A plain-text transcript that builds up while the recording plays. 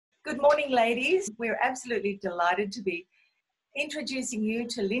Good morning, ladies. We're absolutely delighted to be introducing you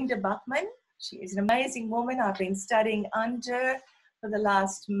to Linda Buckman. She is an amazing woman I've been studying under for the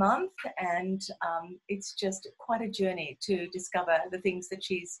last month, and it's just quite a journey to discover the things that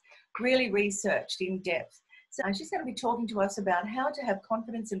she's really researched in depth. So she's going to be talking to us about how to have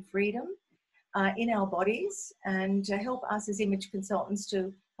confidence and freedom in our bodies, and to help us as image consultants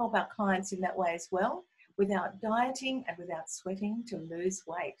to help our clients in that way as well, without dieting and without sweating, to lose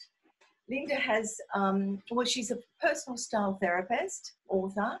weight. Linda has, she's a personal style therapist,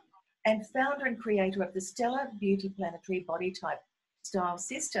 author, and founder and creator of the stellar beauty Planetary body type style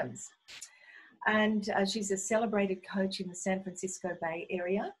systems. And she's a celebrated coach in the San Francisco Bay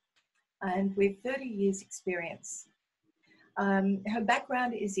Area, and with 30 years experience. Her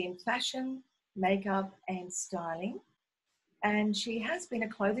background is in fashion, makeup, and styling. And she has been a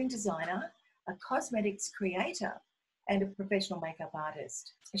clothing designer, a cosmetics creator, and a professional makeup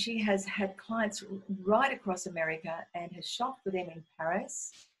artist. She has had clients right across America and has shopped for them in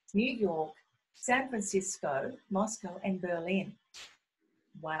Paris, New York, San Francisco, Moscow, and Berlin.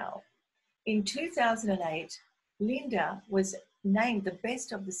 Wow. In 2008, Linda was named the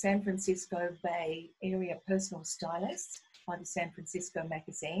best of the San Francisco Bay Area personal stylists by the San Francisco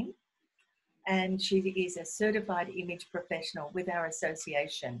magazine. And she is a certified image professional with our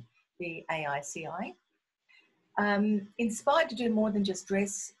association, the AICI. Inspired to do more than just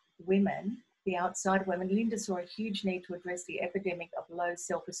dress women, the outside women, Linda saw a huge need to address the epidemic of low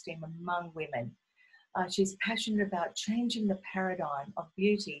self-esteem among women. She's passionate about changing the paradigm of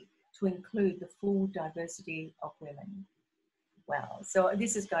beauty to include the full diversity of women. Wow, so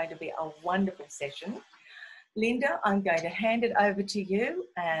this is going to be a wonderful session. Linda, I'm going to hand it over to you,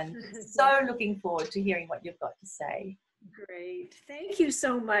 and so looking forward to hearing what you've got to say. Great. Thank you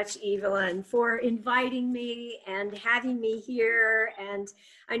so much, Evelyn, for inviting me and having me here. And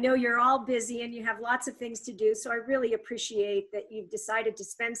I know you're all busy and you have lots of things to do, so I really appreciate that you've decided to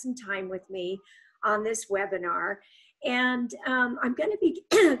spend some time with me on this webinar. And I'm going to be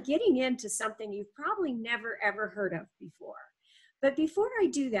getting into something you've probably never, ever heard of before. But before I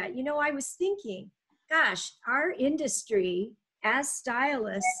do that, you know, I was thinking, gosh, our industry as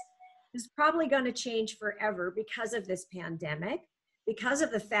stylists is probably going to change forever because of this pandemic, because of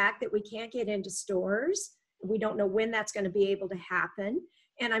the fact that we can't get into stores. We don't know when that's going to be able to happen.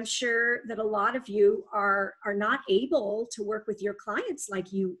 And I'm sure that a lot of you are not able to work with your clients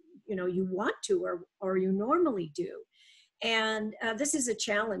like you want to or you normally do. And this is a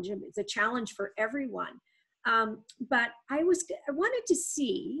challenge. It's a challenge for everyone. But I wanted to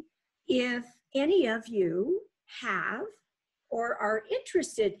see if any of you have or are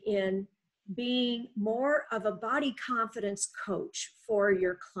interested in being more of a body confidence coach for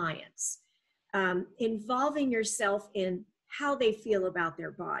your clients, involving yourself in how they feel about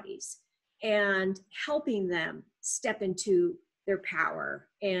their bodies and helping them step into their power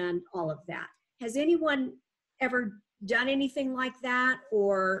and all of that. Has anyone ever done anything like that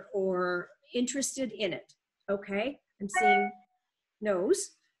or interested in it? Okay, I'm seeing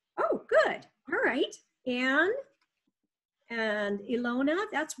no's. Oh, good. All right. And Ilona,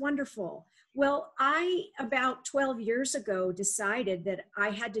 that's wonderful. Well, I, about 12 years ago, decided that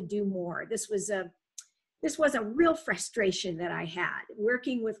I had to do more. This was a real frustration that I had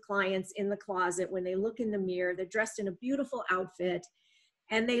working with clients in the closet. When they look in the mirror, they're dressed in a beautiful outfit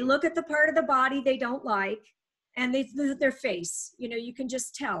and they look at the part of the body they don't like, and their face, you know, you can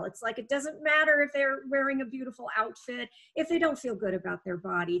just tell. It's like, it doesn't matter if they're wearing a beautiful outfit. If they don't feel good about their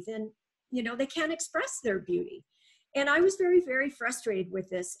body, then, you know, they can't express their beauty. And I was very, very frustrated with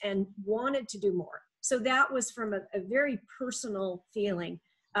this and wanted to do more. So that was from a very personal feeling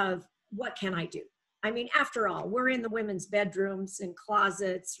of, what can I do? I mean, after all, we're in the women's bedrooms and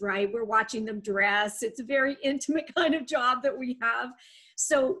closets, right? We're watching them dress. It's a very intimate kind of job that we have.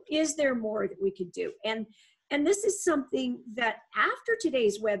 So is there more that we could do? And this is something that after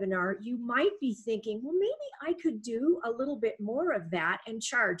today's webinar, you might be thinking, well, maybe I could do a little bit more of that and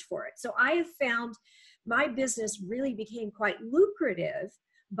charge for it. So I have found my business really became quite lucrative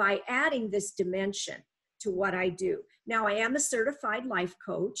by adding this dimension to what I do. Now, I am a certified life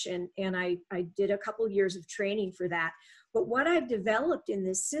coach, and I did a couple years of training for that. But what I've developed in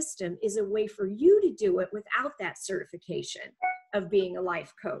this system is a way for you to do it without that certification of being a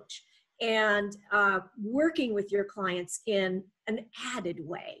life coach, and working with your clients in an added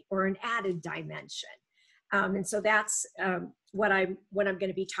way or an added dimension. And so that's what I'm going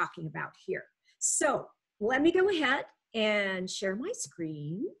to be talking about here. So let me go ahead and share my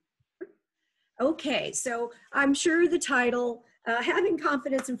screen. Okay, so I'm sure the title Having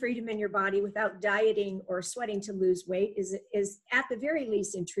confidence and freedom in your body without dieting or sweating to lose weight is at the very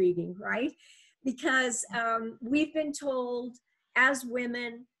least intriguing, right? Because we've been told as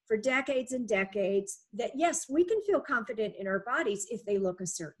women for decades and decades that yes, we can feel confident in our bodies if they look a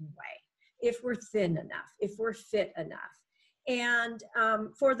certain way, if we're thin enough, if we're fit enough. And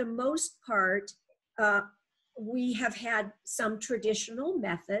for the most part, we have had some traditional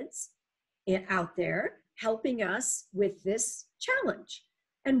methods out there helping us with this challenge.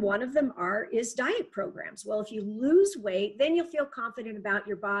 And one of them is diet programs. Well, if you lose weight, then you'll feel confident about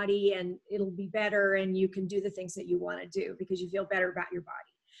your body and it'll be better and you can do the things that you want to do because you feel better about your body.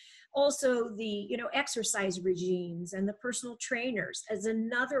 Also, the exercise regimes and the personal trainers as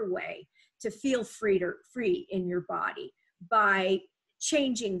another way to feel free in your body by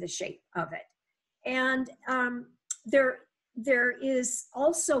changing the shape of it. And there is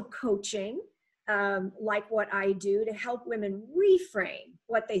also coaching, like what I do, to help women reframe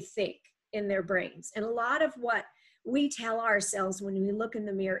what they think in their brains. And a lot of what we tell ourselves when we look in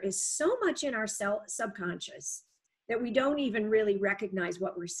the mirror is so much in our subconscious that we don't even really recognize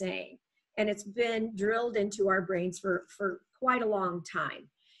what we're saying. And it's been drilled into our brains for quite a long time.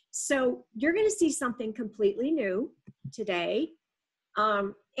 So you're going to see something completely new today.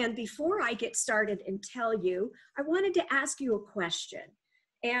 And before I get started and tell you, I wanted to ask you a question.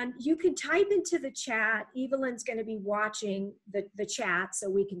 And you can type into the chat. Evelyn's going to be watching the chat so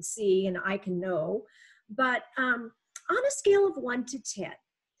we can see and I can know. But on a scale of 1 to 10,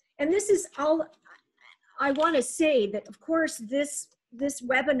 and this is all, I want to say that, of course, this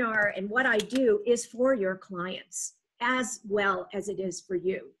webinar and what I do is for your clients as well as it is for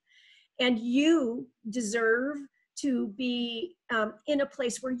you. And you deserve to be in a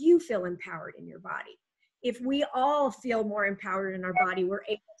place where you feel empowered in your body. If we all feel more empowered in our body, we're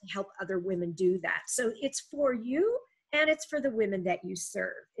able to help other women do that. So it's for you and it's for the women that you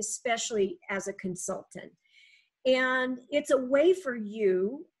serve, especially as a consultant. And it's a way for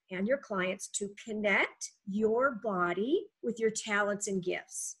you and your clients to connect your body with your talents and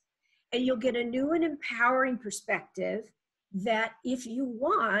gifts. And you'll get a new and empowering perspective that if you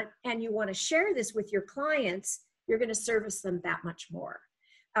want, and you want to share this with your clients, you're going to service them that much more.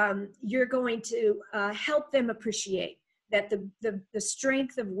 You're going to help them appreciate that the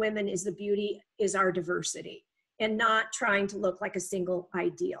strength of women is the beauty, is our diversity, and not trying to look like a single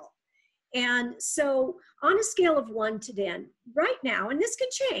ideal. And so on a scale of 1 to 10, right now, and this can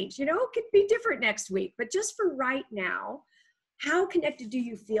change, it could be different next week, but just for right now, how connected do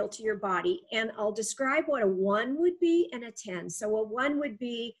you feel to your body? And I'll describe what a 1 would be and a 10. So a 1 would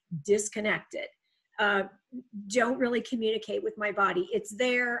be disconnected. Don't really communicate with my body. It's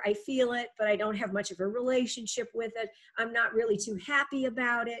there, I feel it, but I don't have much of a relationship with it. I'm not really too happy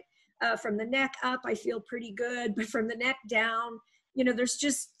about it. From the neck up, I feel pretty good, but from the neck down, there's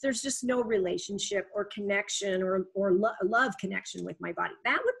just no relationship or connection or love connection with my body.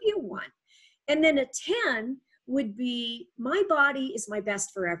 That would be a 1. And then a 10 would be, my body is my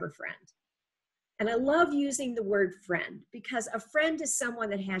best forever friend. And I love using the word friend because a friend is someone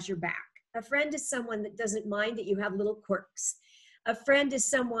that has your back. A friend is someone that doesn't mind that you have little quirks. A friend is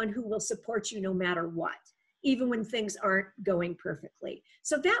someone who will support you no matter what, even when things aren't going perfectly.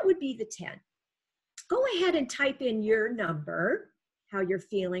 So that would be the 10. Go ahead and type in your number, how you're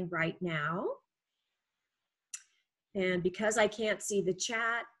feeling right now. And because I can't see the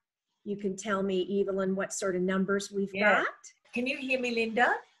chat, you can tell me, Evelyn, what sort of numbers we've got. Can you hear me,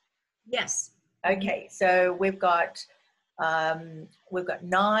 Linda? Yes. Okay, so we've got 9,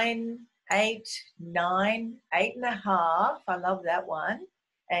 8, 9, 8.5. I love that one,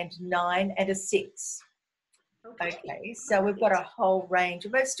 and 9 and a 6. Okay, so we've got a whole range,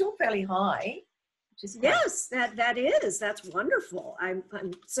 but it's still fairly high. Yes, that's wonderful. I'm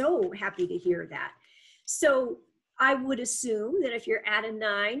so happy to hear that. So I would assume that if you're at a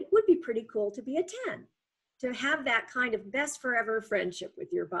 9, it would be pretty cool to be a 10, to have that kind of best forever friendship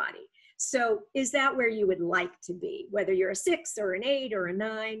with your body. So is that where you would like to be? Whether you're a 6 or an 8 or a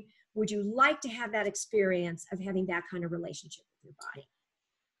 9, would you like to have that experience of having that kind of relationship with your body?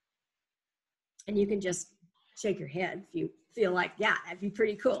 And you can just shake your head if you feel like, yeah, that'd be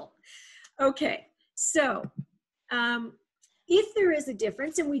pretty cool. Okay, so if there is a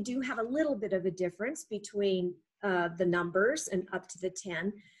difference, and we do have a little bit of a difference between the numbers and up to the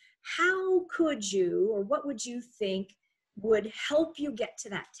 10, how could you, or what would you think would help you get to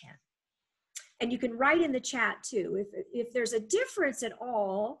that 10? And you can write in the chat too, if there's a difference at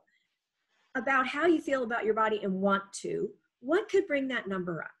all about how you feel about your body and want to, what could bring that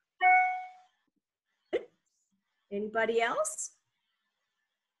number up? Anybody else?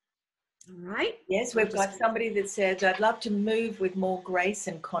 All right. Yes, we've got somebody that said, I'd love to move with more grace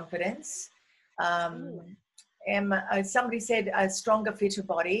and confidence. Somebody said a stronger, fitter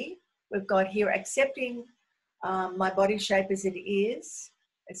body. We've got here accepting my body shape as it is,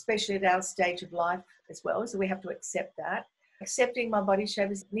 especially at our stage of life as well. So we have to accept that. Accepting my body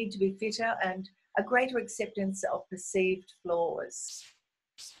shape as need to be fitter and a greater acceptance of perceived flaws.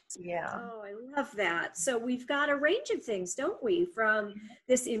 Yeah. Oh, I love that. So we've got a range of things, don't we? From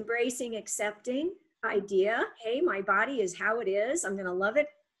this embracing, accepting idea, hey, my body is how it is. I'm going to love it,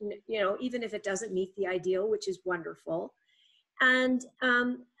 even if it doesn't meet the ideal, which is wonderful. And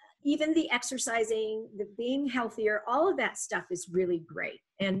even the exercising, the being healthier, all of that stuff is really great.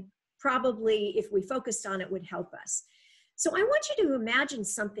 And probably if we focused on it would help us. So I want you to imagine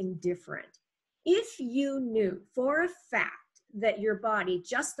something different. If you knew for a fact that your body,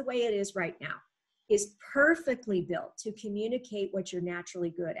 just the way it is right now, is perfectly built to communicate what you're naturally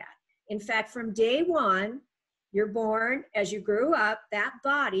good at. In fact, from day one, you're born, as you grew up, that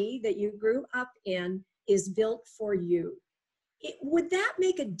body that you grew up in is built for you. Would that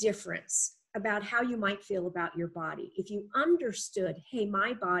make a difference about how you might feel about your body if you understood, hey,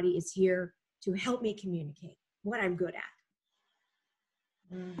 my body is here to help me communicate what I'm good at?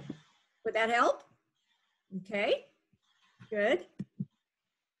 Would that help? Okay. Good.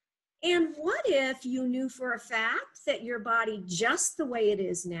 And what if you knew for a fact that your body, just the way it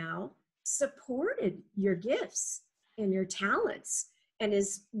is now, supported your gifts and your talents and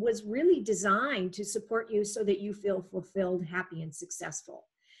was really designed to support you so that you feel fulfilled, happy, and successful?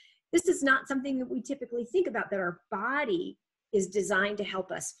 This is not something that we typically think about, that our body is designed to help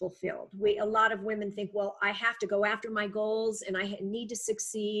us fulfilled. A lot of women think, well, I have to go after my goals and I need to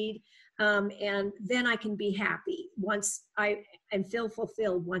succeed. And then I can be happy and feel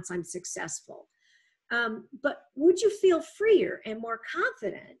fulfilled once I'm successful. But would you feel freer and more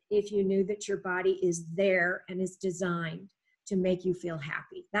confident if you knew that your body is there and is designed to make you feel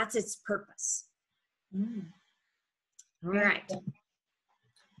happy? That's its purpose. All right.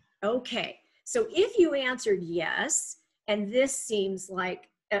 Okay. So if you answered yes, and this seems like,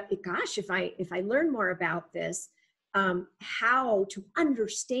 gosh, if I learn more about this, how to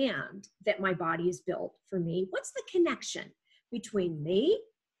understand that my body is built for me, what's the connection between me,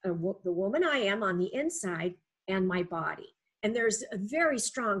 the woman I am on the inside, and my body? And there's a very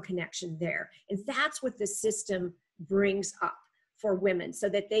strong connection there. And that's what the system brings up for women so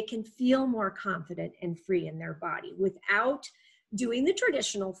that they can feel more confident and free in their body without doing the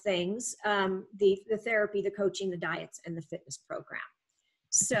traditional things, the therapy, the coaching, the diets, and the fitness program.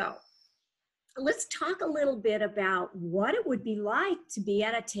 So let's talk a little bit about what it would be like to be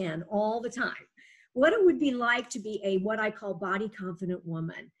at a 10 all the time. What it would be like to be a, what I call, body confident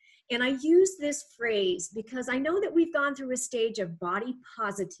woman. And I use this phrase because I know that we've gone through a stage of body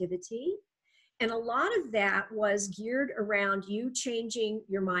positivity. And a lot of that was geared around you changing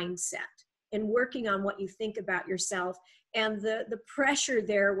your mindset and working on what you think about yourself. And the pressure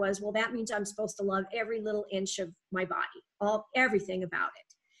there was, well, that means I'm supposed to love every little inch of my body, everything about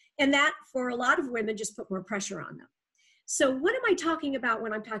it. And that, for a lot of women, just put more pressure on them. So what am I talking about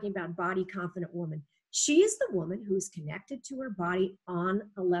when I'm talking about body confident woman? She is the woman who is connected to her body on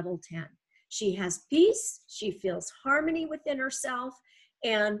a level 10. She has peace. She feels harmony within herself.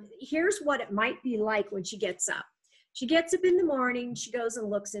 And here's what it might be like when she gets up. She gets up in the morning. She goes and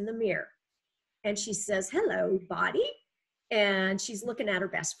looks in the mirror. And she says, hello, body. And she's looking at her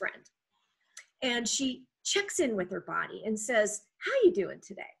best friend. And she checks in with her body and says, how you doing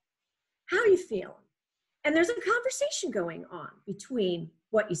today? How are you feeling? And there's a conversation going on between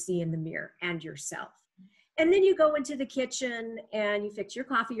what you see in the mirror and yourself. And then you go into the kitchen and you fix your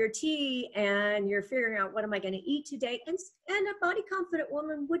coffee or tea and you're figuring out, what am I going to eat today? And a body confident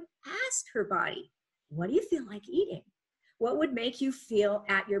woman would ask her body, what do you feel like eating? What would make you feel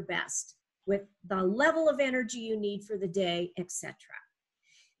at your best with the level of energy you need for the day, etc.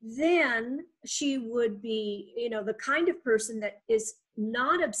 Then she would be, the kind of person that is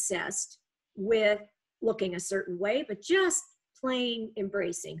not obsessed with looking a certain way, but just plain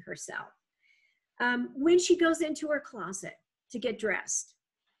embracing herself. When she goes into her closet to get dressed,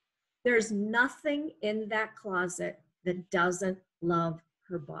 there's nothing in that closet that doesn't love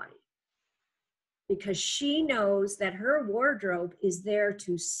her body, because she knows that her wardrobe is there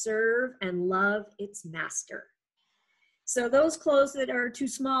to serve and love its master. So those clothes that are too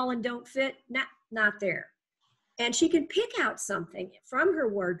small and don't fit, not there. And she can pick out something from her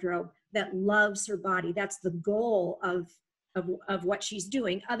wardrobe that loves her body. That's the goal of what she's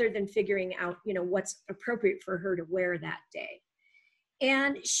doing, other than figuring out, what's appropriate for her to wear that day.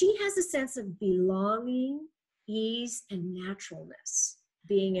 And she has a sense of belonging, ease, and naturalness.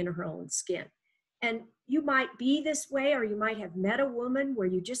 being in her own skin. And you might be this way, or you might have met a woman where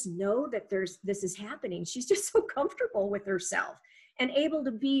you just know that this is happening. She's just so comfortable with herself and able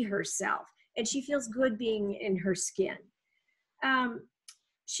to be herself, and she feels good being in her skin.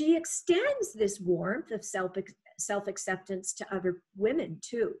 She extends this warmth of self-acceptance to other women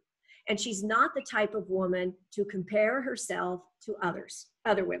too. And she's not the type of woman to compare herself to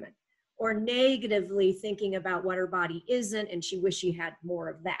other women, or negatively thinking about what her body isn't and she wish she had more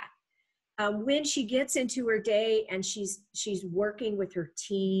of that. When she gets into her day and she's working with her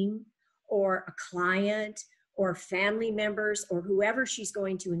team or a client or family members or whoever she's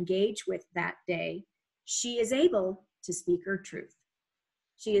going to engage with that day, she is able to speak her truth.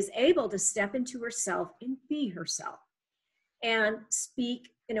 She is able to step into herself and be herself and speak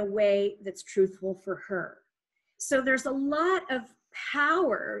in a way that's truthful for her. So there's a lot of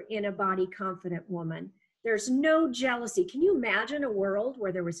power in a body confident woman. There's no jealousy. Can you imagine a world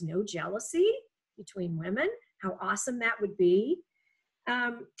where there was no jealousy between women? How awesome that would be.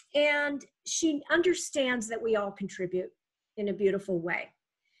 And she understands that we all contribute in a beautiful way.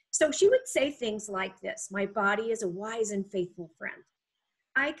 So she would say things like this: my body is a wise and faithful friend.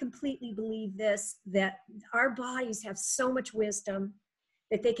 I completely believe this, that our bodies have so much wisdom,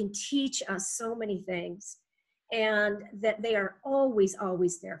 that they can teach us so many things, and that they are always,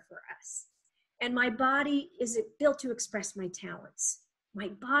 always there for us. And my body is built to express my talents. My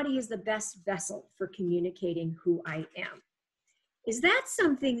body is the best vessel for communicating who I am. Is that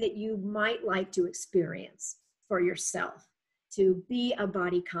something that you might like to experience for yourself, to be a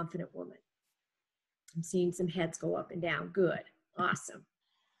body confident woman? I'm seeing some heads go up and down. Good. Awesome.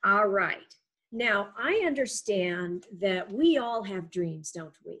 All right. Now, I understand that we all have dreams,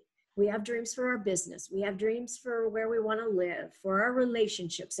 don't we? We have dreams for our business. We have dreams for where we want to live, for our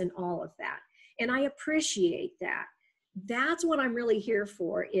relationships and all of that. And I appreciate that. That's what I'm really here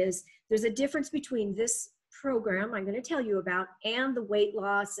for. Is there's a difference between this program I'm going to tell you about and the weight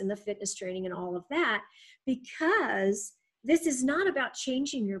loss and the fitness training and all of that, because this is not about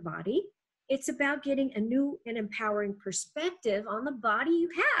changing your body. It's about getting a new and empowering perspective on the body you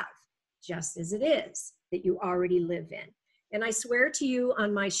have, just as it is, that you already live in. And I swear to you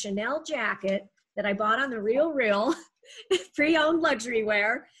on my Chanel jacket that I bought on the Real pre-owned luxury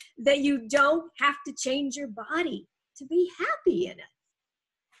wear, that you don't have to change your body to be happy in it.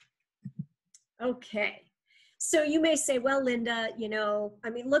 Okay. So you may say, well, Linda,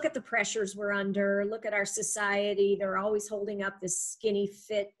 look at the pressures we're under. Look at our society. They're always holding up this skinny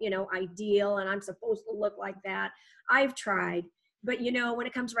fit, ideal, and I'm supposed to look like that. I've tried, but when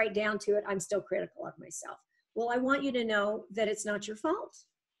it comes right down to it, I'm still critical of myself. Well, I want you to know that it's not your fault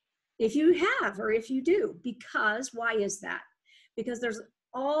if you have, or if you do, because why is that? Because there's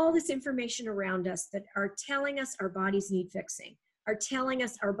all this information around us that are telling us our bodies need fixing, are telling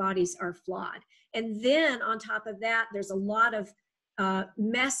us our bodies are flawed. And then on top of that, there's a lot of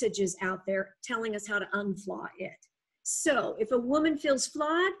messages out there telling us how to unflaw it. So if a woman feels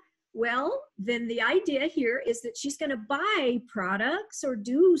flawed, well, then the idea here is that she's going to buy products or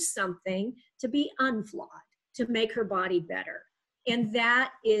do something to be unflawed, to make her body better. And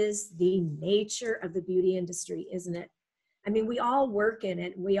that is the nature of the beauty industry, isn't it? I mean, we all work in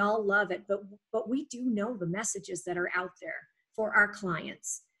it, we all love it, but we do know the messages that are out there for our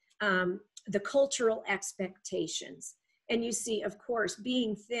clients, the cultural expectations. And you see, of course,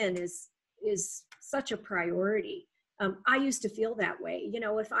 being thin is such a priority. I used to feel that way.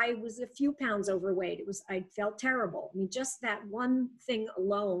 If I was a few pounds overweight, I felt terrible. I mean, just that one thing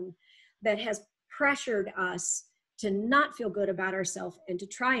alone that has pressured us to not feel good about ourselves and to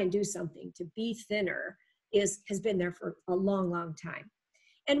try and do something to be thinner has been there for a long, long time.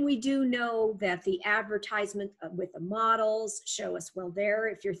 And we do know that the advertisement with the models show us, well,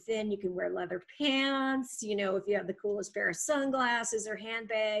 if you're thin, you can wear leather pants. If you have the coolest pair of sunglasses or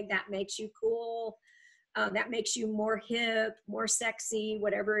handbag, that makes you cool. That makes you more hip, more sexy,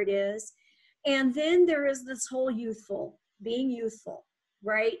 whatever it is. And then there is this whole being youthful,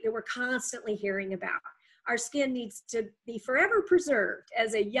 right? That we're constantly hearing about. Our skin needs to be forever preserved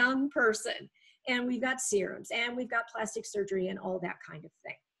as a young person. And we've got serums and we've got plastic surgery and all that kind of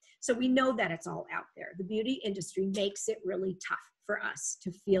thing. So we know that it's all out there. The beauty industry makes it really tough for us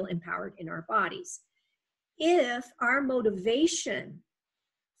to feel empowered in our bodies. If our motivation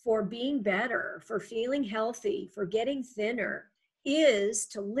for being better, for feeling healthy, for getting thinner is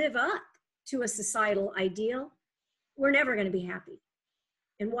to live up to a societal ideal, we're never going to be happy.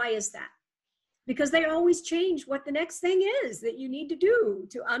 And why is that? Because they always change what the next thing is that you need to do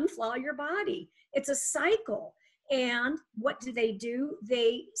to unflaw your body. It's a cycle. And what do?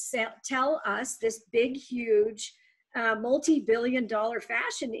 They tell us this big, huge multi-billion-dollar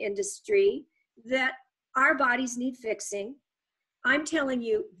fashion industry that our bodies need fixing. I'm telling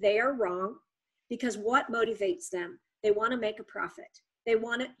you, they are wrong, because what motivates them? They want to make a profit. They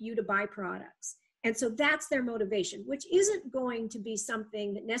want you to buy products. And so that's their motivation, which isn't going to be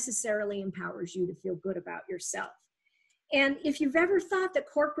something that necessarily empowers you to feel good about yourself. And if you've ever thought that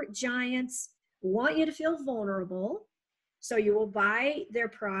corporate giants want you to feel vulnerable, so you will buy their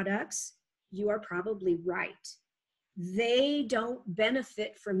products, you are probably right. They don't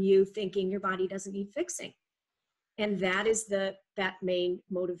benefit from you thinking your body doesn't need fixing. And that is that main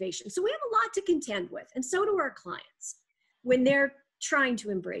motivation. So we have a lot to contend with, and so do our clients when they're trying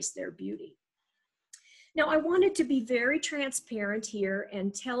to embrace their beauty. Now, I wanted to be very transparent here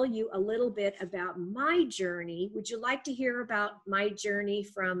and tell you a little bit about my journey. Would you like to hear about my journey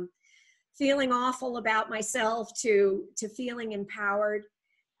from feeling awful about myself to feeling empowered?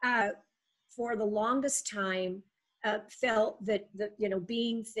 For the longest time, felt that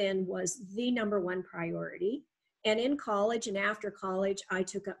being thin was the #1 priority. And in college and after college, I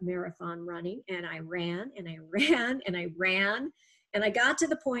took up marathon running, and I ran and I ran and I ran. And I got to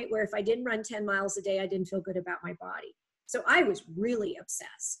the point where if I didn't run 10 miles a day, I didn't feel good about my body. So I was really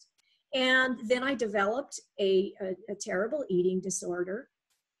obsessed. And then I developed a terrible eating disorder.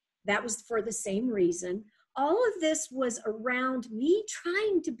 That was for the same reason. All of this was around me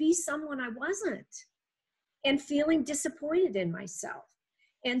trying to be someone I wasn't and feeling disappointed in myself.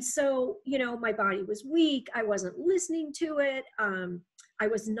 And so, my body was weak. I wasn't listening to it. I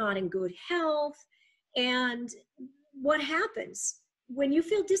was not in good health. And what happens when you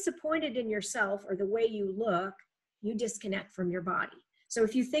feel disappointed in yourself or the way you look? You disconnect from your body. So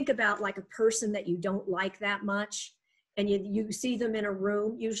if you think about like a person that you don't like that much, and you see them in a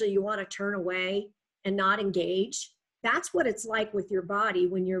room, usually you want to turn away and not engage. That's what it's like with your body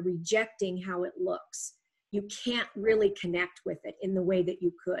when you're rejecting how it looks. You can't really connect with it in the way that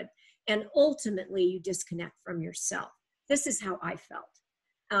you could. And ultimately, you disconnect from yourself. This is how I felt.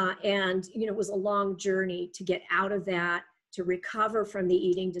 And it was a long journey to get out of that, to recover from the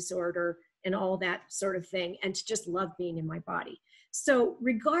eating disorder and all that sort of thing, and to just love being in my body. So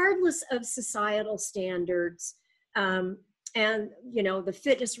regardless of societal standards, and the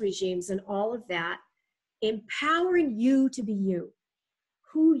fitness regimes and all of that, empowering you to be you,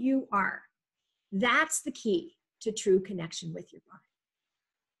 who you are, that's the key to true connection with your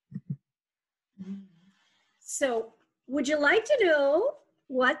body. So would you like to know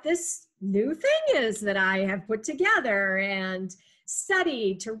what this new thing is that I have put together and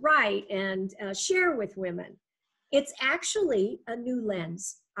studied to write and share with women? It's actually a new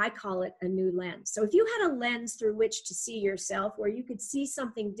lens. I call it a new lens. So if you had a lens through which to see yourself, where you could see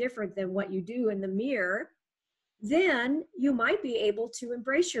something different than what you do in the mirror, then you might be able to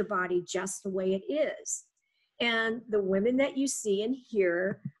embrace your body just the way it is. And the women that you see and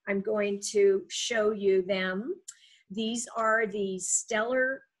hear, I'm going to show you them. These are the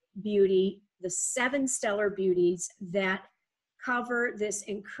stellar beauty, the 7 stellar beauties that cover this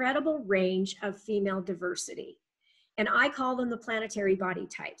incredible range of female diversity. And I call them the planetary body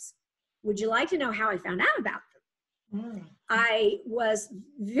types. Would you like to know how I found out about them? I was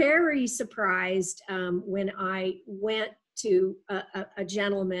very surprised when I went to a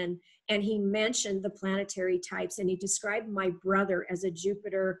gentleman and he mentioned the planetary types, and he described my brother as a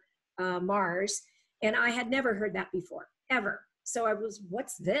Jupiter Mars. And I had never heard that before, ever. So I was,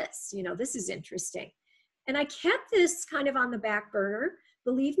 what's this? This is interesting. And I kept this kind of on the back burner.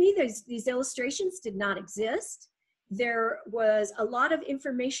 Believe me, these illustrations did not exist. There was a lot of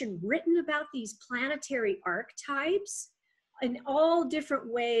information written about these planetary archetypes in all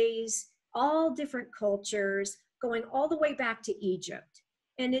different ways, all different cultures, going all the way back to Egypt.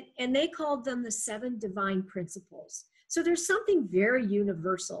 And they called them the 7 divine principles. So there's something very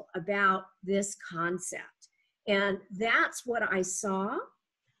universal about this concept. And that's what I saw,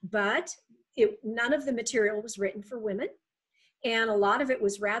 but none of the material was written for women. And a lot of it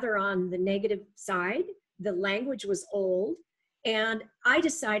was rather on the negative side. The language was old. And I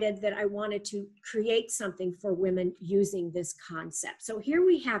decided that I wanted to create something for women using this concept. So here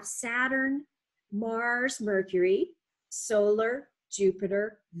we have Saturn, Mars, Mercury, solar,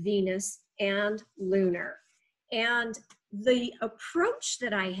 Jupiter, Venus, and lunar. And the approach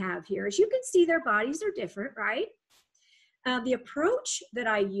that I have here, as you can see, their bodies are different, right? The approach that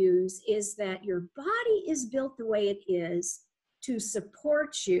I use is that your body is built the way it is to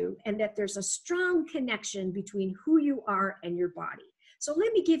support you, and that there's a strong connection between who you are and your body. So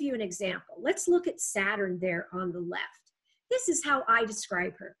let me give you an example. Let's look at Saturn there on the left. This is how I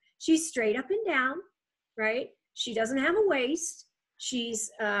describe her. She's straight up and down, right? She doesn't have a waist.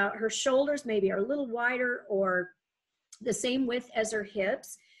 She's, her shoulders maybe are a little wider or the same width as her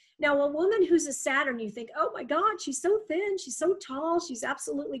hips. Now, a woman who's a Saturn, you think, oh my God, she's so thin, she's so tall, she's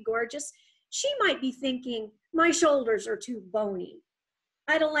absolutely gorgeous. She might be thinking, my shoulders are too bony.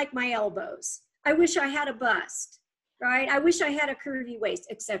 I don't like my elbows. I wish I had a bust, right? I wish I had a curvy waist,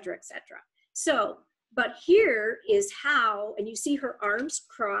 et cetera, et cetera. So, but here is how, and you see her arms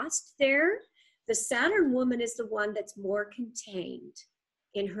crossed there. The Saturn woman is the one that's more contained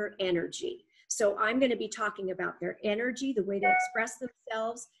in her energy. So I'm going to be talking about their energy, the way they express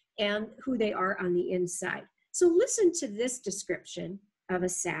themselves, and who they are on the inside. So listen to this description of a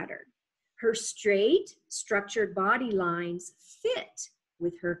Saturn. Her straight, structured body lines fit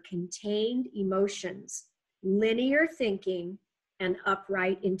with her contained emotions, linear thinking, and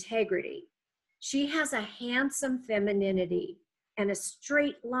upright integrity. She has a handsome femininity and a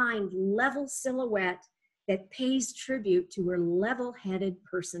straight-lined, level silhouette that pays tribute to her level-headed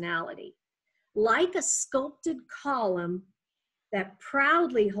personality. Like a sculpted column that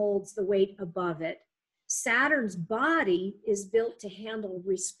proudly holds the weight above it, Saturn's body is built to handle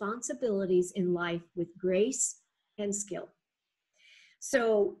responsibilities in life with grace and skill.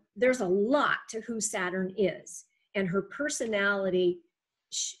 So there's a lot to who Saturn is, and her personality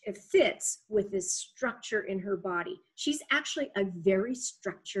fits with this structure in her body. She's actually a very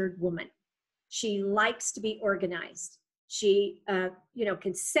structured woman. She likes to be organized. She,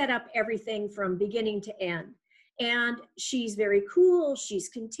 can set up everything from beginning to end. And she's very cool. She's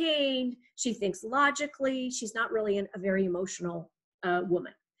contained. She thinks logically. She's not really a very emotional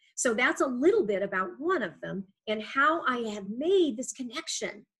woman. So that's a little bit about one of them and how I have made this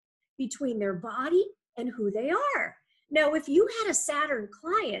connection between their body and who they are. Now, if you had a Saturn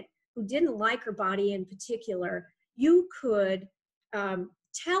client who didn't like her body in particular, you could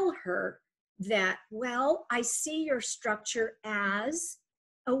tell her that, well, I see your structure as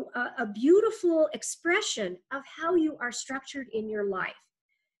a beautiful expression of how you are structured in your life.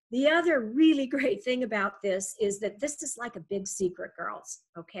 The other really great thing about this is that this is like a big secret, girls,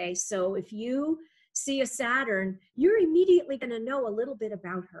 okay? So if you see a Saturn, you're immediately going to know a little bit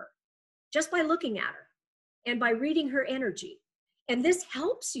about her just by looking at her and by reading her energy. And this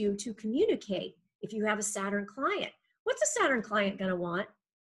helps you to communicate if you have a Saturn client. What's a Saturn client going to want?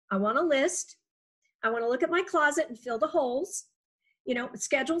 I want a list. I want to look at my closet and fill the holes.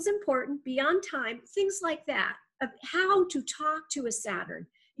 Schedule's important, be on time, things like that, of how to talk to a Saturn.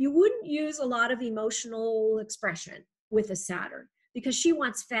 You wouldn't use a lot of emotional expression with a Saturn because she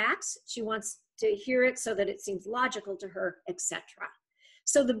wants facts. She wants to hear it so that it seems logical to her, etc.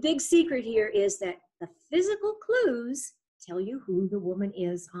 So the big secret here is that the physical clues tell you who the woman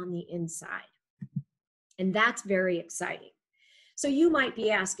is on the inside. And that's very exciting. So you might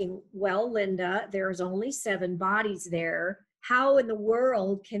be asking, well, Linda, there's only 7 bodies there. How in the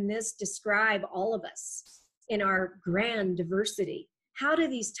world can this describe all of us in our grand diversity? How do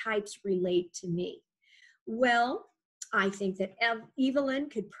these types relate to me? Well, I think that Evelyn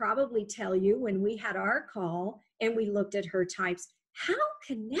could probably tell you when we had our call and we looked at her types, how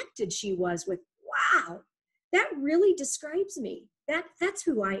connected she was with, wow, that really describes me. That's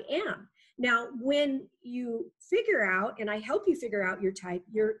who I am. Now, when you figure out, and I help you figure out your type,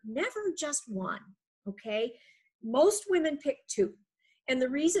 you're never just one, okay? Most women pick 2. And the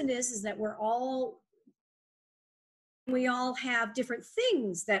reason is that we all have different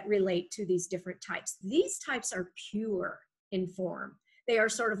things that relate to these different types. These types are pure in form. They are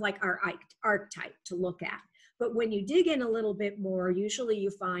sort of like our archetype to look at. But when you dig in a little bit more, usually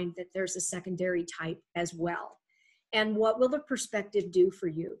you find that there's a secondary type as well. And what will the perspective do for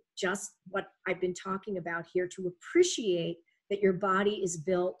you? Just what I've been talking about here, to appreciate that your body is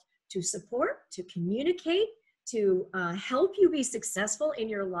built to support, to communicate, to help you be successful in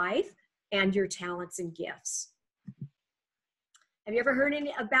your life and your talents and gifts. Have you ever heard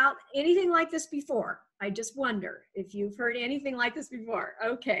about anything like this before? I just wonder if you've heard anything like this before.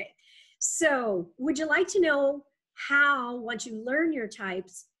 Okay, so would you like to know how, once you learn your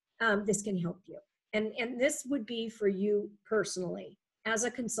types, this can help you? And this would be for you personally, as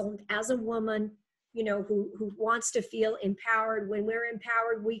a consultant, as a woman, who wants to feel empowered. When we're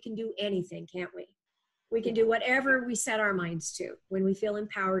empowered, we can do anything, can't we? We can do whatever we set our minds to when we feel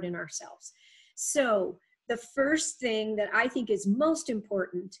empowered in ourselves. So the first thing that I think is most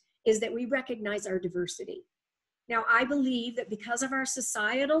important is that we recognize our diversity. Now, I believe that because of our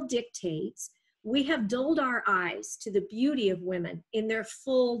societal dictates, we have dulled our eyes to the beauty of women in their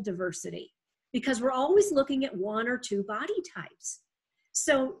full diversity, because we're always looking at 1 or 2 body types.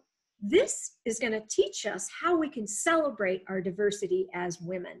 So this is going to teach us how we can celebrate our diversity as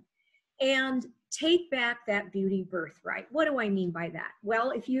women and take back that beauty birthright. What do I mean by that?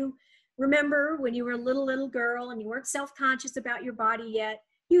 Well, if you Remember when you were a little girl and you weren't self-conscious about your body yet,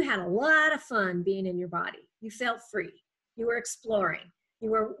 you had a lot of fun being in your body. You felt free. You were exploring.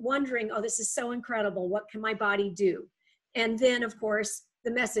 You were wondering, oh, this is so incredible. What can my body do? And then, of course, the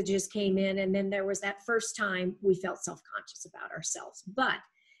messages came in, and then there was that first time we felt self-conscious about ourselves. But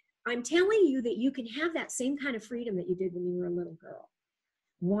I'm telling you that you can have that same kind of freedom that you did when you were a little girl,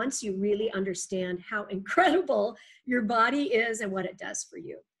 once you really understand how incredible your body is and what it does for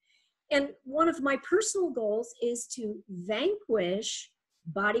you. And one of my personal goals is to vanquish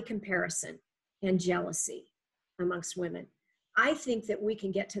body comparison and jealousy amongst women. I think that we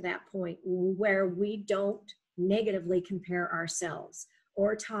can get to that point where we don't negatively compare ourselves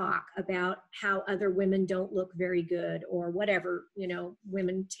or talk about how other women don't look very good or whatever, you know,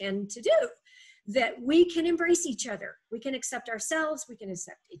 women tend to do, that we can embrace each other. We can accept ourselves. We can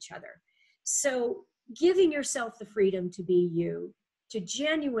accept each other. So giving yourself the freedom to be you, to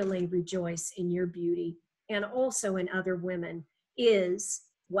genuinely rejoice in your beauty and also in other women, is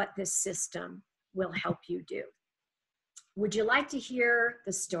what this system will help you do. Would you like to hear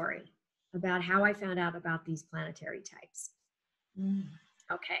the story about how I found out about these planetary types?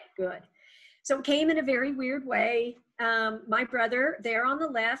 Okay, good. So it came in a very weird way. My brother, there on the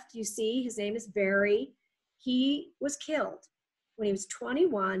left, you see, his name is Barry. He was killed when he was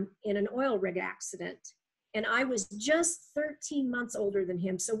 21 in an oil rig accident. And I was just 13 months older than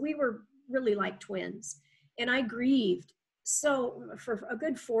him. So we were really like twins. And I grieved so for a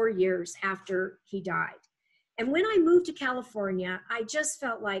good 4 years after he died. And when I moved to California, I just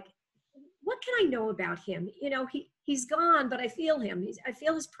felt like, what can I know about him? You know, he's gone, but I feel him. I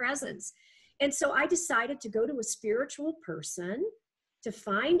feel his presence. And so I decided to go to a spiritual person to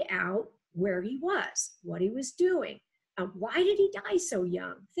find out where he was, what he was doing. Why did he die so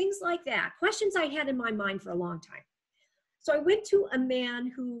young? Things like that. Questions I had in my mind for a long time. So I went to a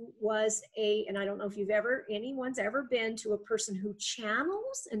man who was and I don't know if anyone's ever been to a person who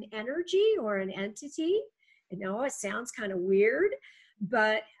channels an energy or an entity. I know it sounds kind of weird,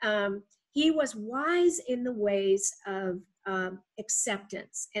 but he was wise in the ways of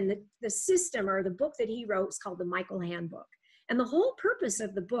acceptance. And the system, or the book that he wrote, is called the Michael Handbook. And the whole purpose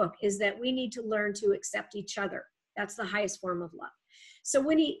of the book is that we need to learn to accept each other. That's the highest form of love. So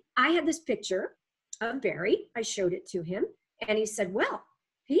I had this picture of Barry, I showed it to him, and he said, well,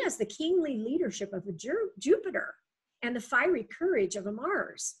 he has the kingly leadership of a Jupiter and the fiery courage of a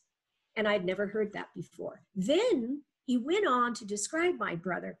Mars. And I'd never heard that before. Then he went on to describe my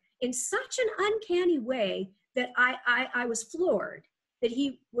brother in such an uncanny way that I was floored that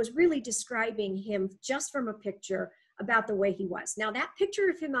he was really describing him just from a picture about the way he was. Now that picture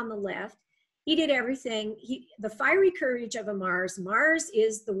of him on the left, he did everything. The fiery courage of a Mars. Mars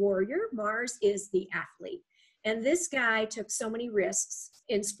is the warrior. Mars is the athlete. And this guy took so many risks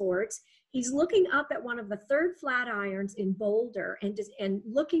in sports. He's looking up at one of the 3rd flat irons in Boulder and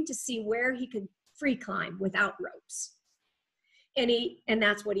looking to see where he could free climb without ropes. And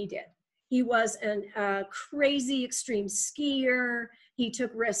that's what he did. He was a crazy extreme skier. He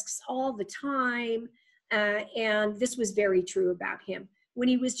took risks all the time. And this was very true about him. When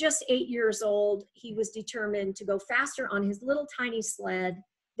he was just 8 years old, he was determined to go faster on his little tiny sled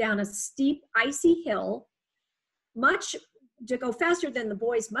down a steep, icy hill, to go faster than the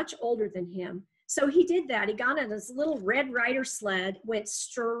boys much older than him. So he did that. He got on his little Red Ryder sled, went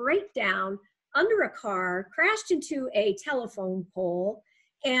straight down under a car, crashed into a telephone pole,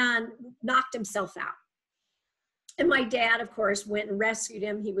 and knocked himself out. And my dad, of course, went and rescued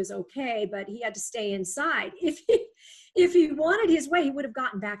him. He was okay, but he had to stay inside. If he wanted his way, he would have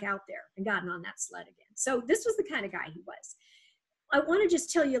gotten back out there and gotten on that sled again. So this was the kind of guy he was. I want to just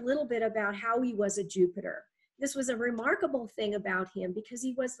tell you a little bit about how he was a Jupiter. This was a remarkable thing about him because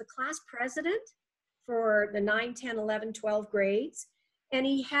he was the class president for the 9, 10, 11, 12 grades, and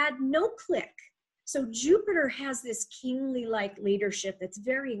he had no clique. So Jupiter has this kingly-like leadership that's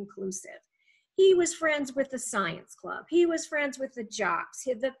very inclusive. He was friends with the science club. He was friends with the jocks.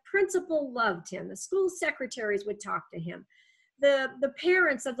 The principal loved him. The school secretaries would talk to him. The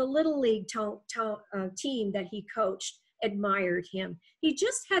parents of the Little League team that he coached admired him. He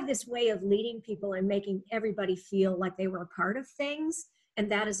just had this way of leading people and making everybody feel like they were a part of things,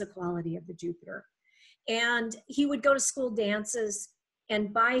 and that is a quality of the Jupiter. And he would go to school dances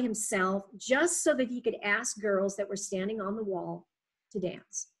and by himself just so that he could ask girls that were standing on the wall to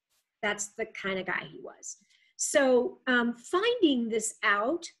dance. That's the kind of guy he was. So finding this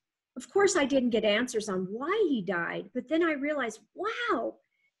out, of course, I didn't get answers on why he died, but then I realized, wow,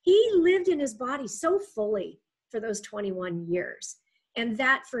 he lived in his body so fully for those 21 years. And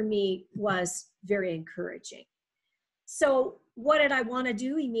that for me was very encouraging. So what did I want to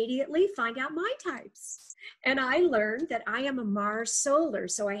do immediately? Find out my types. And I learned that I am a Mars solar.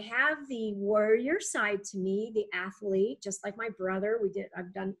 So I have the warrior side to me, the athlete, just like my brother.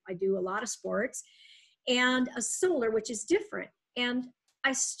 I do a lot of sports, and a solar, which is different. And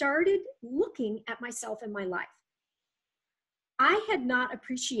I started looking at myself in my life. I had not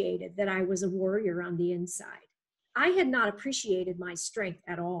appreciated that I was a warrior on the inside. I had not appreciated my strength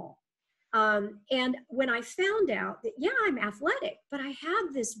at all. And when I found out that, yeah, I'm athletic, but I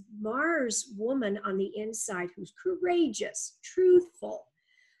have this Mars woman on the inside who's courageous, truthful,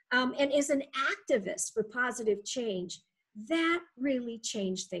 and is an activist for positive change, that really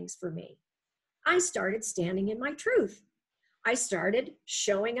changed things for me. I started standing in my truth. I started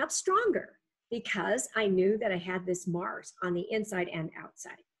showing up stronger because I knew that I had this Mars on the inside and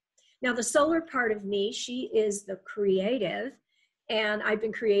outside. Now, the solar part of me, she is the creative, and I've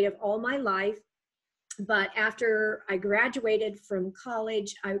been creative all my life. But after I graduated from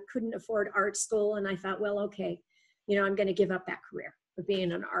college, I couldn't afford art school, and I thought, well, okay, I'm going to give up that career of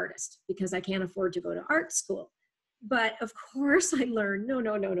being an artist because I can't afford to go to art school. But of course, I learned, no.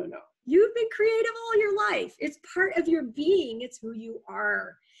 You've been creative all your life. It's part of your being. It's who you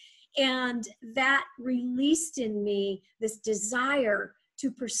are. And that released in me this desire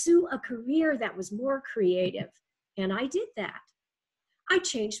to pursue a career that was more creative. And I did that. I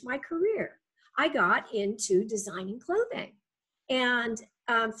changed my career. I got into designing clothing. And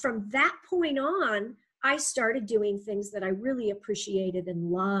from that point on, I started doing things that I really appreciated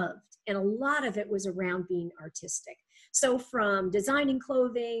and loved. And a lot of it was around being artistic. So from designing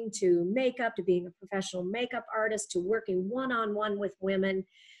clothing to makeup, to being a professional makeup artist, to working one-on-one with women,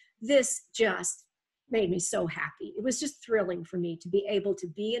 this just made me so happy. It was just thrilling for me to be able to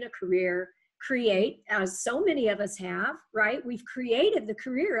be in a career, create, as so many of us have, right? We've created the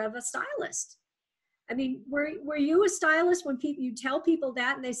career of a stylist. I mean, were you a stylist when you tell people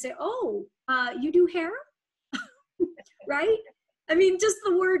that and they say, oh, you do hair? Right? I mean, just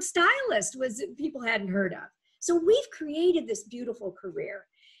the word stylist was people hadn't heard of. So we've created this beautiful career,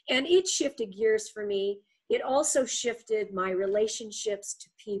 and it shifted gears for me. It also shifted my relationships to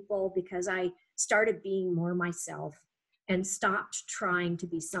people because I started being more myself and stopped trying to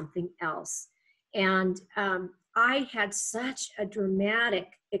be something else. And I had such a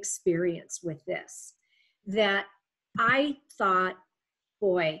dramatic experience with this that I thought,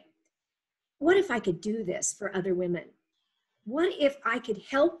 boy, what if I could do this for other women? What if I could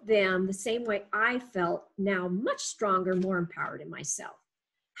help them the same way I felt, now much stronger, more empowered in myself?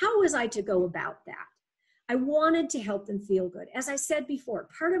 How was I to go about that? I wanted to help them feel good. As I said before,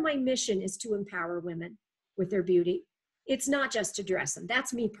 part of my mission is to empower women with their beauty. It's not just to dress them.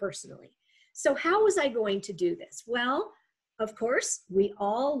 That's me personally. So how was I going to do this? Well, of course, we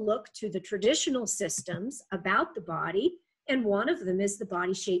all look to the traditional systems about the body, and one of them is the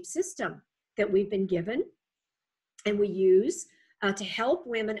body shape system that we've been given and we use to help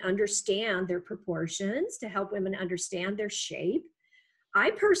women understand their proportions, to help women understand their shape. I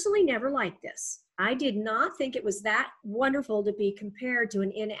personally never liked this. I did not think it was that wonderful to be compared to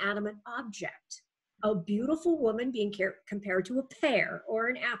an inanimate object. A beautiful woman being compared to a pear or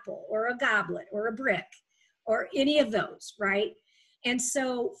an apple or a goblet or a brick or any of those, right? And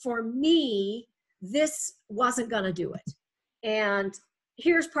so for me, this wasn't going to do it. And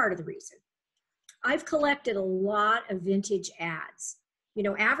here's part of the reason. I've collected a lot of vintage ads.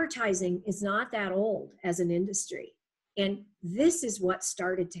 Advertising is not that old as an industry. And this is what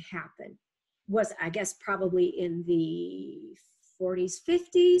started to happen, was I guess probably in the 40s,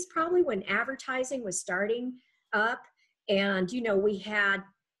 50s, probably when advertising was starting up. And, we had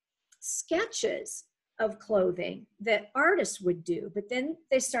sketches of clothing that artists would do, but then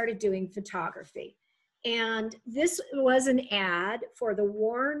they started doing photography. And this was an ad for the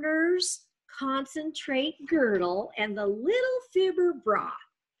Warner's Concentrate Girdle and the Little Fibber Bra.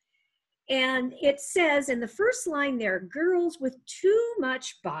 And it says in the first line there, girls with too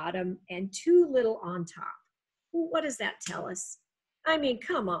much bottom and too little on top. Well, what does that tell us? I mean,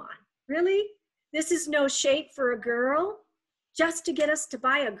 come on, really? This is no shape for a girl just to get us to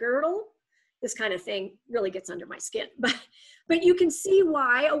buy a girdle? This kind of thing really gets under my skin. But you can see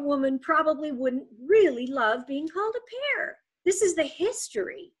why a woman probably wouldn't really love being called a pear. This is the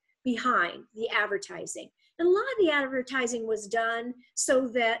history behind the advertising. And a lot of the advertising was done so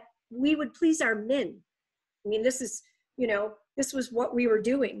that we would please our men. I mean, this was what we were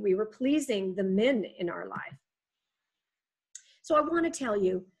doing. We were pleasing the men in our life. So I want to tell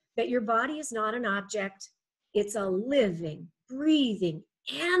you that your body is not an object. It's a living, breathing,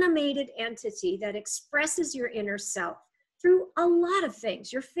 animated entity that expresses your inner self through a lot of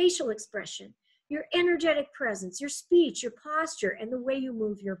things, your facial expression, your energetic presence, your speech, your posture, and the way you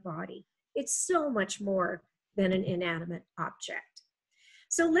move your body. It's so much more than an inanimate object.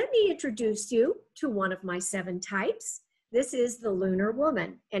 So let me introduce you to one of my 7 types. This is the lunar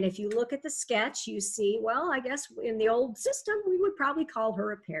woman. And if you look at the sketch, you see, well, I guess in the old system, we would probably call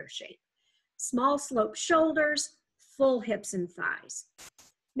her a pear shape. Small sloped shoulders, full hips and thighs.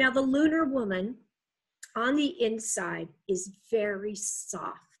 Now the lunar woman on the inside is very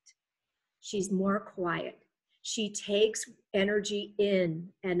soft. She's more quiet. She takes energy in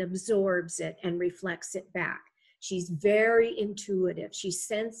and absorbs it and reflects it back. She's very intuitive. She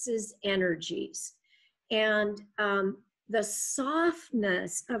senses energies. And the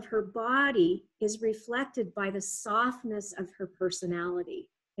softness of her body is reflected by the softness of her personality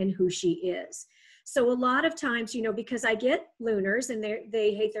and who she is. So a lot of times, you know, because I get lunars and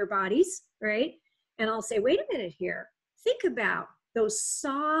they hate their bodies, right? And I'll say, wait a minute here. Think about those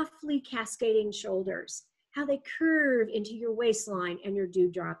softly cascading shoulders, how they curve into your waistline and your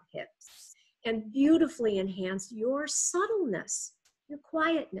dewdrop hips, and beautifully enhance your subtleness, your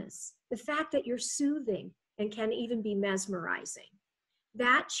quietness, the fact that you're soothing and can even be mesmerizing.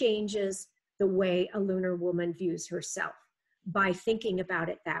 That changes the way a lunar woman views herself by thinking about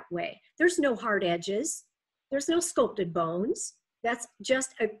it that way. There's no hard edges. There's no sculpted bones. That's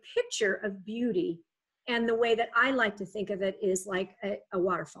just a picture of beauty. And the way that I like to think of it is like a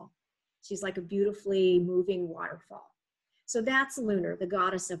waterfall. She's like a beautifully moving waterfall. So that's Lunar, the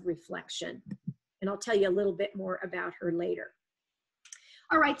goddess of reflection. And I'll tell you a little bit more about her later.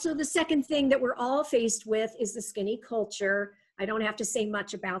 All right, so the second thing that we're all faced with is the skinny culture. I don't have to say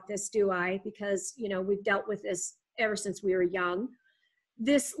much about this, do I? Because, you know, we've dealt with this ever since we were young.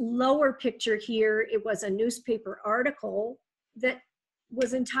 This lower picture here, it was a newspaper article that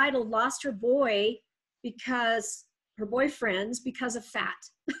was entitled "Lost Her Boy because her boyfriends because of fat."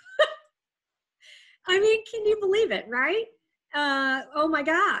 I mean, can you believe it, right? Oh my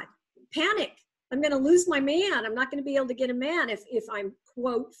God, panic. I'm going to lose my man. I'm not going to be able to get a man if I'm,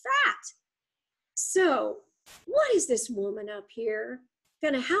 quote, fat. So what is this woman up here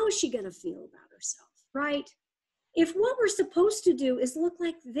how is she going to feel about herself, right? If what we're supposed to do is look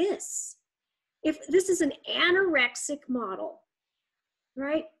like this, if this is an anorexic model,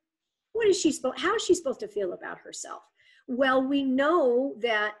 right? How is she supposed to feel about herself? Well, we know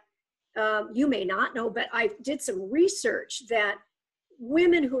that, you may not know, but I did some research that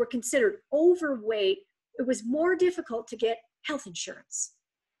women who were considered overweight, it was more difficult to get health insurance.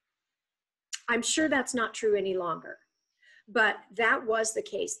 I'm sure that's not true any longer, but that was the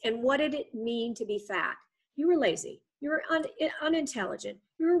case. And what did it mean to be fat? You were lazy, you were unintelligent,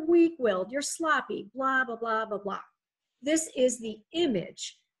 you were weak-willed, you're sloppy, blah, blah, blah, blah, blah. This is the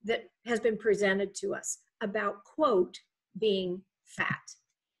image that has been presented to us about, quote, being fat.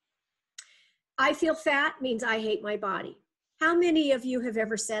 I feel fat means I hate my body. How many of you have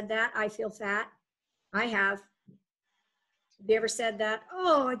ever said that? I feel fat. I have. Have you ever said that?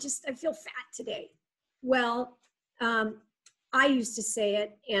 Oh, I feel fat today. Well, I used to say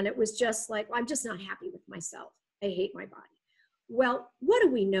it, and it was just like, well, I'm just not happy with myself. I hate my body. Well, what do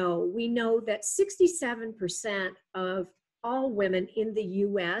we know? We know that 67% of all women in the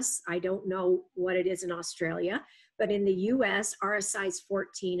US, I don't know what it is in Australia, but in the US are a size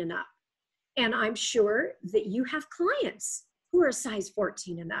 14 and up. And I'm sure that you have clients who are a size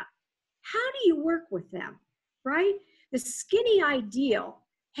 14 and up. How do you work with them, right? The skinny ideal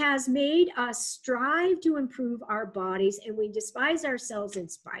has made us strive to improve our bodies, and we despise ourselves in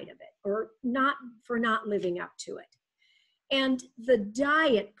spite of it, or not for not living up to it. And the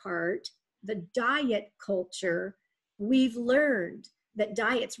diet part, the diet culture, we've learned that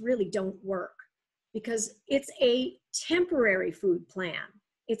diets really don't work because it's a temporary food plan.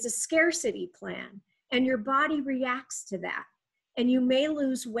 It's a scarcity plan, and your body reacts to that. And you may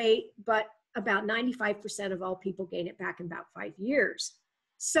lose weight, but about 95% of all people gain it back in about 5 years.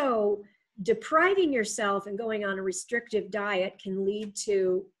 So depriving yourself and going on a restrictive diet can lead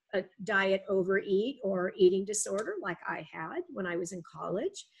to a diet overeat or eating disorder like I had when I was in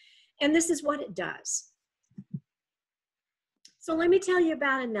college. And this is what it does. So let me tell you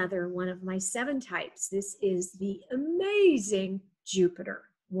about another one of my 7 types. This is the amazing Jupiter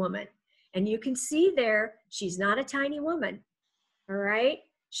woman. And you can see there, she's not a tiny woman, all right?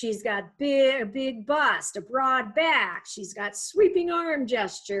 She's got a big bust, a broad back. She's got sweeping arm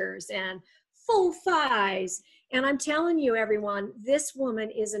gestures and full thighs. And I'm telling you, everyone, this woman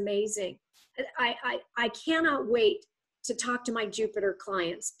is amazing. I cannot wait to talk to my Jupiter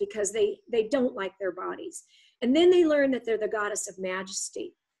clients because they don't like their bodies. And then they learn that they're the goddess of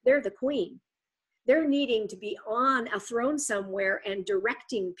majesty. They're the queen. They're needing to be on a throne somewhere and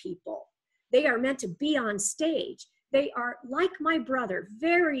directing people. They are meant to be on stage. They are, like my brother,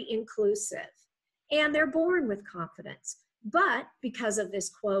 very inclusive, and they're born with confidence. But because of this,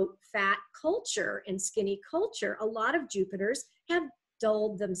 quote, fat culture and skinny culture, a lot of Jupiters have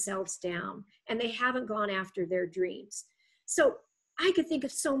dulled themselves down and they haven't gone after their dreams. So I could think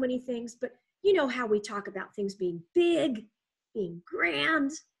of so many things, but you know how we talk about things being big, being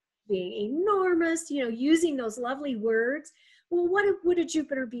grand, being enormous, you know, using those lovely words. Well, what would a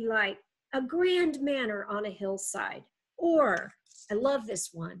Jupiter be like? A grand manor on a hillside. Or, I love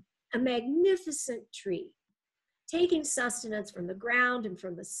this one, a magnificent tree, taking sustenance from the ground and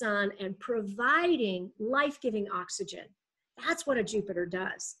from the sun and providing life-giving oxygen. That's what a Jupiter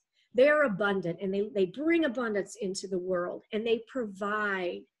does. They're abundant and they bring abundance into the world and they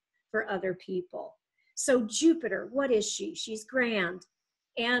provide for other people. So Jupiter, what is she? She's grand.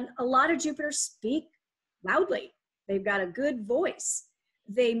 And a lot of Jupiters speak loudly. They've got a good voice.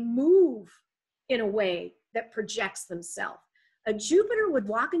 They move in a way that projects themselves. A Jupiter would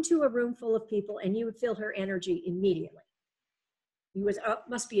walk into a room full of people and you would feel her energy immediately. You would, oh,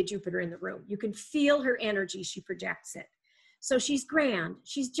 must be a Jupiter in the room. You can feel her energy, she projects it. So she's grand,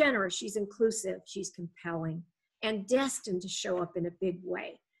 she's generous, she's inclusive, she's compelling, and destined to show up in a big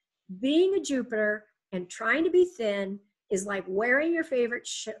way. Being a Jupiter and trying to be thin is like wearing your favorite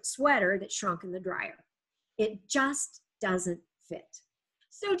sweater that shrunk in the dryer. It just doesn't fit.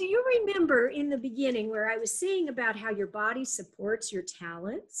 So do you remember in the beginning where I was saying about how your body supports your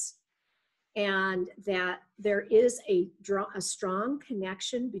talents and that there is a strong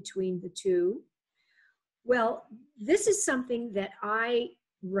connection between the two? Well, this is something that I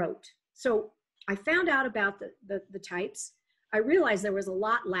wrote. So I found out about the types. I realized there was a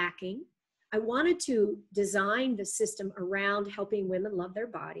lot lacking. I wanted to design the system around helping women love their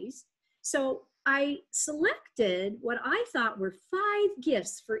bodies. So I selected what I thought were 5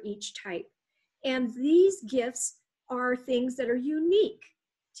 gifts for each type. And these gifts are things that are unique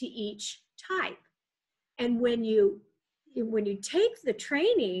to each type. And when you take the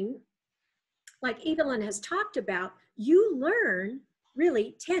training, like Evelyn has talked about, you learn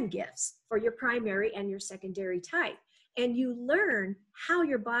really 10 gifts for your primary and your secondary type. And you learn how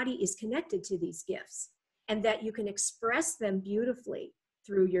your body is connected to these gifts and that you can express them beautifully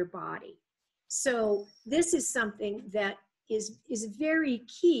through your body. So this is something that is very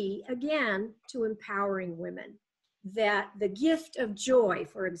key, again, to empowering women. That the gift of joy,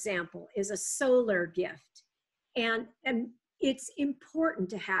 for example, is a solar gift. And it's important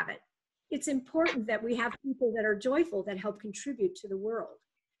to have it. It's important that we have people that are joyful that help contribute to the world.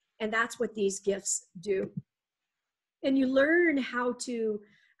 And that's what these gifts do. And you learn how to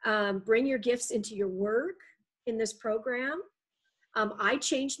bring your gifts into your work in this program. I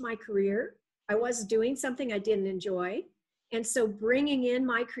changed my career. I was doing something I didn't enjoy. And so bringing in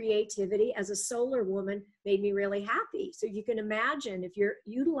my creativity as a solar woman made me really happy. So you can imagine if you're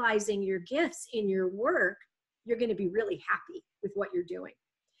utilizing your gifts in your work, you're going to be really happy with what you're doing.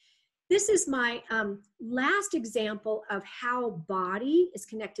 This is my last example of how body is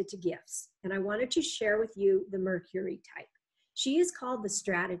connected to gifts. And I wanted to share with you the Mercury type. She is called the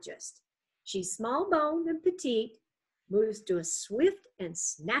strategist. She's small boned and petite, moves to a swift and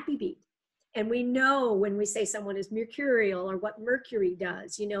snappy beat. And we know when we say someone is mercurial or what Mercury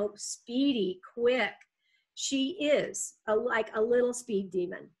does, you know, speedy, quick. She is like a little speed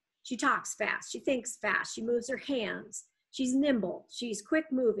demon. She talks fast, she thinks fast, she moves her hands. She's nimble, she's quick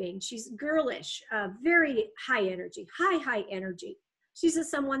moving, she's girlish, very high energy, high energy. She's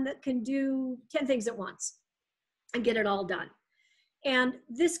someone that can do 10 things at once and get it all done. And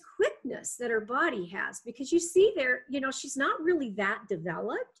this quickness that her body has, because you see there, you know, she's not really that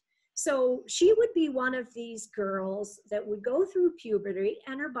developed. So she would be one of these girls that would go through puberty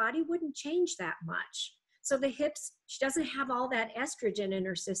and her body wouldn't change that much. So the hips, she doesn't have all that estrogen in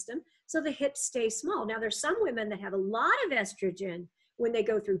her system, so the hips stay small. Now there's some women that have a lot of estrogen when they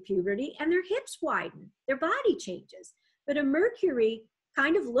go through puberty and their hips widen, their body changes. But a Mercury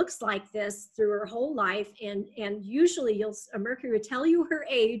kind of looks like this through her whole life, and usually a Mercury will tell you her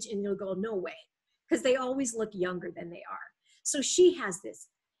age and you'll go, no way, because they always look younger than they are. So she has this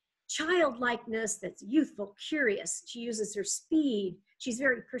childlikeness that's youthful, curious. She uses her speed. She's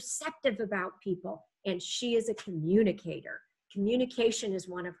very perceptive about people, and she is a communicator. Communication is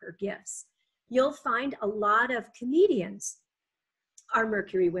one of her gifts. You'll find a lot of comedians are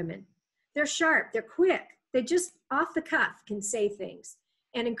Mercury women. They're sharp, they're quick, they just off the cuff can say things,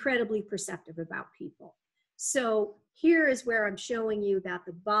 and incredibly perceptive about people. So here is where I'm showing you that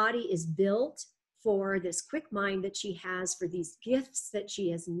the body is built for this quick mind that she has, for these gifts that she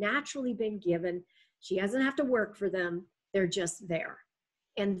has naturally been given. She doesn't have to work for them, they're just there.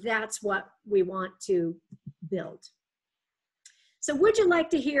 And that's what we want to build. So would you like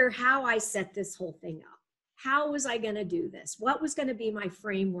to hear how I set this whole thing up? How was I going to do this? What was going to be my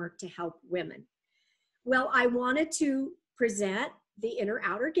framework to help women? Well, I wanted to present the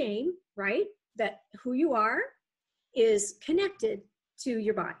inner-outer game, right? That who you are is connected to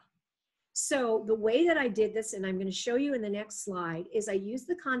your body. So the way that I did this, and I'm going to show you in the next slide, is I used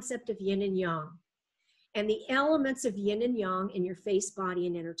the concept of yin and yang and the elements of yin and yang in your face, body,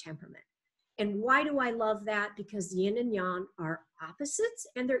 and inner temperament. And why do I love that? Because yin and yang are opposites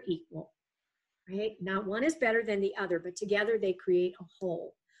and they're equal, right? Not one is better than the other, but together they create a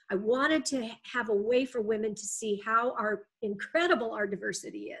whole. I wanted to have a way for women to see how incredible our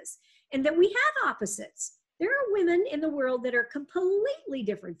diversity is and that we have opposites. There are women in the world that are completely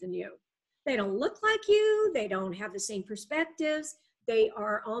different than you. They don't look like you. They don't have the same perspectives. They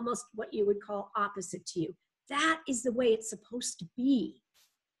are almost what you would call opposite to you. That is the way it's supposed to be.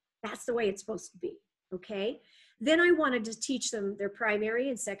 That's the way it's supposed to be, okay? Then I wanted to teach them their primary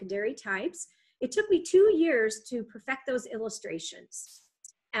and secondary types. It took me 2 years to perfect those illustrations.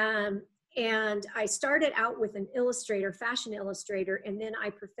 And I started out with an illustrator, fashion illustrator, and then I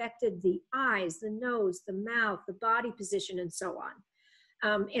perfected the eyes, the nose, the mouth, the body position, and so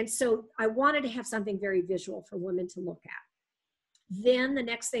on. And so I wanted to have something very visual for women to look at. Then the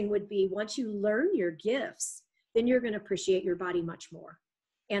next thing would be, once you learn your gifts, then you're going to appreciate your body much more.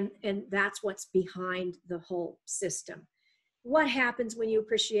 And that's what's behind the whole system. What happens when you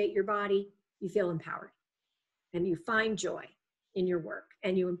appreciate your body? You feel empowered and you find joy in your work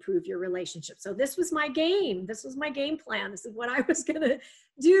and you improve your relationship. So this was my game. This was my game plan. This is what I was going to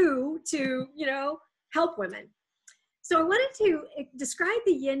do to, help women. So I wanted to describe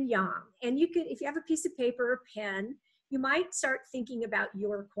the yin yang. And you could, if you have a piece of paper or pen, you might start thinking about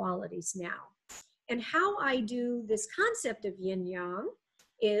your qualities now. And how I do this concept of yin yang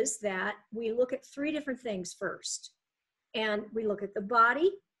is that we look at 3 different things first. And we look at the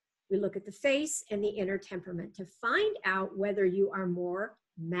body, we look at the face, and the inner temperament to find out whether you are more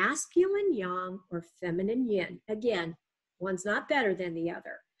masculine yang or feminine yin. Again, one's not better than the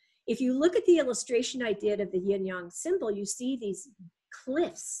other. If you look at the illustration I did of the yin yang symbol, you see these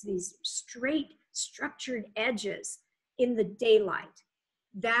cliffs, these straight structured edges in the daylight.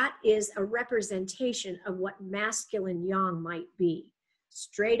 That is a representation of what masculine yang might be.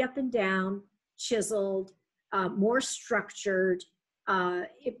 Straight up and down, chiseled, more structured,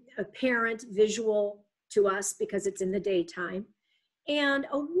 apparent, visual to us because it's in the daytime. And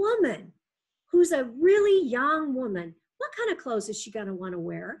a woman who's a really young woman, what kind of clothes is she going to want to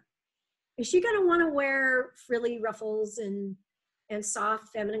wear? Is she going to want to wear frilly ruffles and soft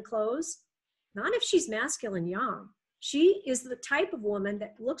feminine clothes? Not if she's masculine yang. She is the type of woman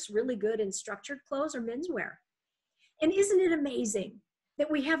that looks really good in structured clothes or menswear. And isn't it amazing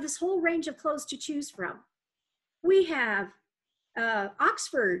that we have this whole range of clothes to choose from? We have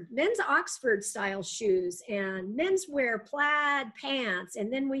men's Oxford style shoes and menswear plaid pants.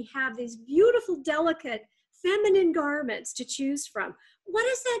 And then we have these beautiful, delicate, feminine garments to choose from. What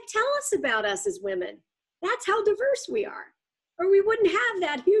does that tell us about us as women? That's how diverse we are. Or we wouldn't have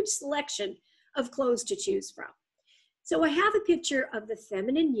that huge selection of clothes to choose from. So I have a picture of the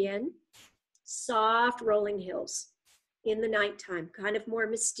feminine yin, soft rolling hills in the nighttime, kind of more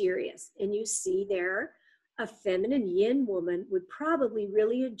mysterious. And you see there, a feminine yin woman would probably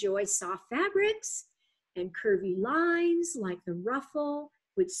really enjoy soft fabrics, and curvy lines like the ruffle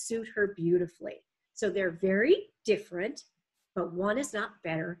would suit her beautifully. So they're very different, but one is not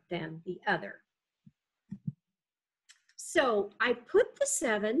better than the other. So I put the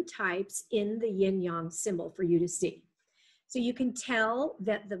 7 types in the yin-yang symbol for you to see. So you can tell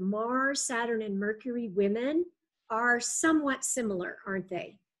that the Mars, Saturn, and Mercury women are somewhat similar, aren't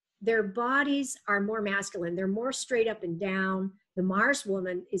they? Their bodies are more masculine. They're more straight up and down. The Mars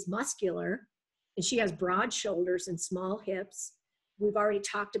woman is muscular, and she has broad shoulders and small hips. We've already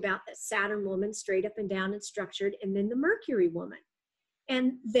talked about the Saturn woman, straight up and down and structured, and then the Mercury woman.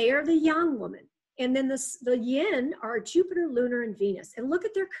 And they are the yang woman. And then the yin are Jupiter, Lunar, and Venus. And look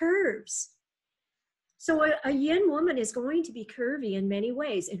at their curves. So a yin woman is going to be curvy in many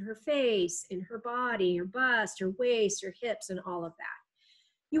ways, in her face, in her body, her bust, her waist, her hips, and all of that.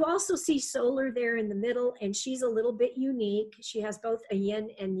 You also see solar there in the middle, and she's a little bit unique. She has both a yin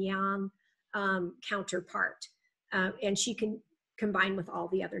and yang counterpart, and she can combine with all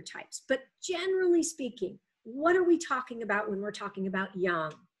the other types. But generally speaking, what are we talking about when we're talking about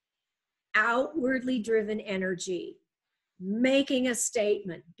yang? Outwardly driven energy, making a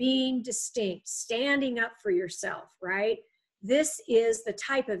statement, being distinct, standing up for yourself, right? This is the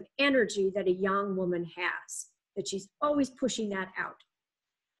type of energy that a yang woman has, that she's always pushing that out.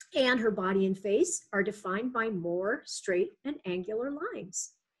 And her body and face are defined by more straight and angular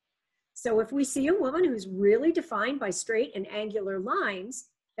lines. So if we see a woman who's really defined by straight and angular lines,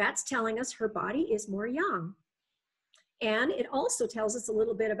 that's telling us her body is more yang. And it also tells us a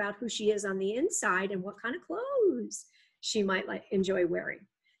little bit about who she is on the inside and what kind of clothes she might enjoy wearing.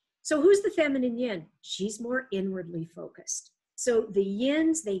 So who's the feminine yin? She's more inwardly focused. So the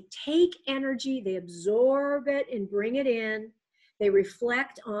yins, they take energy, they absorb it and bring it in, they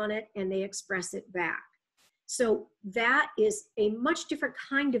reflect on it, and they express it back. So that is a much different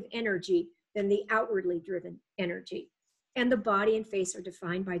kind of energy than the outwardly driven energy. And the body and face are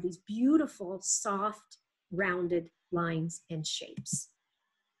defined by these beautiful, soft, rounded lines and shapes.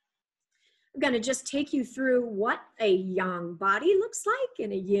 I'm going to just take you through what a yang body looks like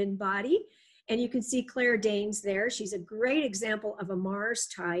and a yin body. And you can see Claire Danes there. She's a great example of a Mars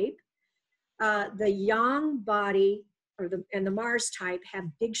type. The yang body and the Mars type have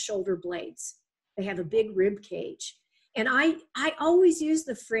big shoulder blades. They have a big rib cage. And I always use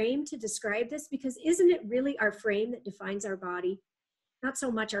the frame to describe this, because isn't it really our frame that defines our body? Not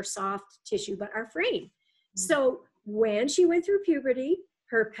so much our soft tissue, but our frame. So when she went through puberty,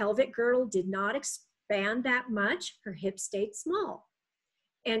 her pelvic girdle did not expand that much. Her hips stayed small.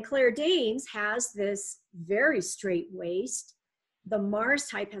 And Claire Danes has this very straight waist. The Mars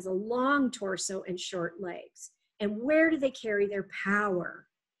type has a long torso and short legs. And where do they carry their power?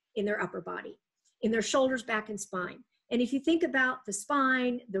 In their upper body, in their shoulders, back, and spine. And if you think about the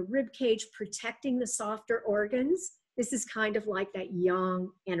spine, the rib cage protecting the softer organs, this is kind of like that yang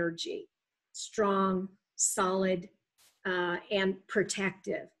energy, strong, solid, and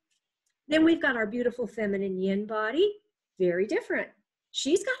protective. Then we've got our beautiful feminine yin body, very different.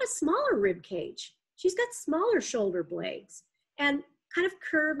 She's got a smaller rib cage. She's got smaller shoulder blades and kind of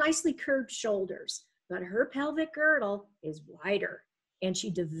nicely curved shoulders, but her pelvic girdle is wider. And she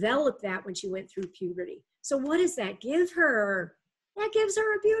developed that when she went through puberty. So what does that give her? That gives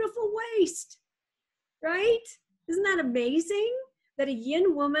her a beautiful waist, right? Isn't that amazing? That a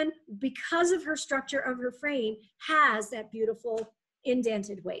yin woman, because of her structure of her frame, has that beautiful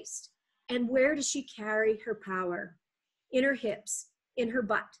indented waist. And where does she carry her power? In her hips, in her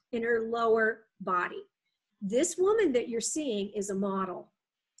butt, in her lower body. This woman that you're seeing is a model.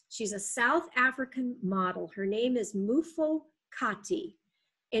 She's a South African model. Her name is Mufo Kati.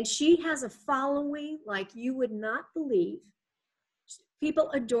 And she has a following like you would not believe.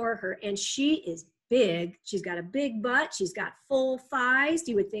 People adore her, and she is big. She's got a big butt. She's got full thighs.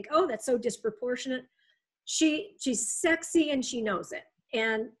 You would think, oh, that's so disproportionate. She's sexy, and she knows it,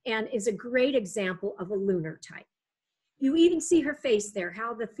 and is a great example of a lunar type. You even see her face there,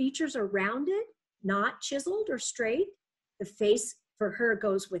 how the features are rounded, not chiseled or straight. The face for her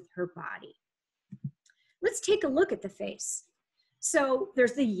goes with her body. Let's take a look at the face. So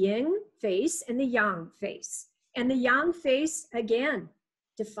there's the yin face and the yang face. And the yang face, again,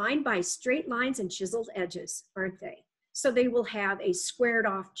 defined by straight lines and chiseled edges, aren't they? So they will have a squared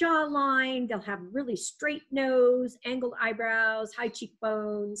off jawline. They'll have really straight nose, angled eyebrows, high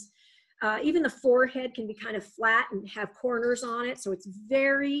cheekbones. Even the forehead can be kind of flat and have corners on it. So it's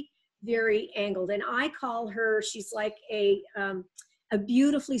very, very angled. And I call her, she's like a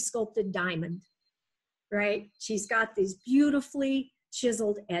beautifully sculpted diamond, right? She's got these beautifully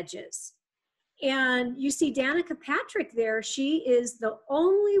chiseled edges. And you see Danica Patrick there. She is the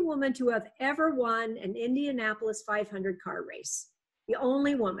only woman to have ever won an Indianapolis 500 car race. The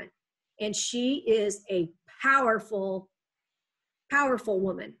only woman. And she is a powerful, powerful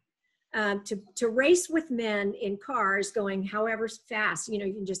woman. To race with men in cars going however fast, you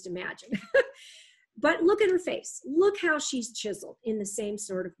can just imagine. But look at her face. Look how she's chiseled in the same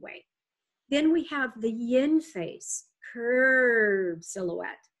sort of way. Then we have the yin face, curved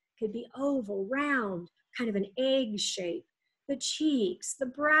silhouette. Could be oval, round, kind of an egg shape. The cheeks, the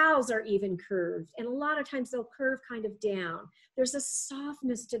brows are even curved. And a lot of times they'll curve kind of down. There's a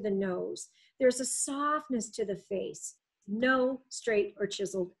softness to the nose. There's a softness to the face. No straight or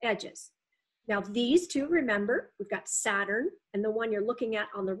chiseled edges. Now these two, remember, we've got Saturn, and the one you're looking at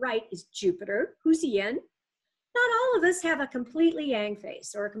on the right is Jupiter, who's yin. Not all of us have a completely yang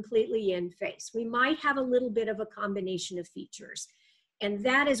face or a completely yin face. We might have a little bit of a combination of features. And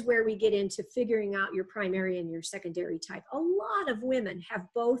that is where we get into figuring out your primary and your secondary type. A lot of women have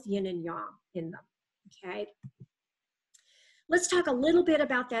both yin and yang in them, okay? Let's talk a little bit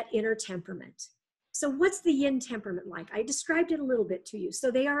about that inner temperament. So what's the yin temperament like? I described it a little bit to you. So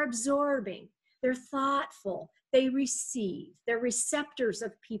they are absorbing, they're thoughtful, they receive, they're receptors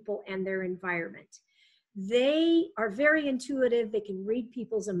of people and their environment. They are very intuitive, they can read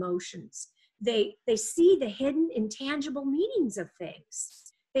people's emotions. They see the hidden, intangible meanings of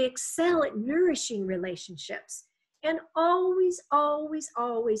things. They excel at nourishing relationships. And always, always,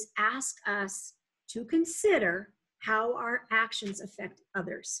 always ask us to consider how our actions affect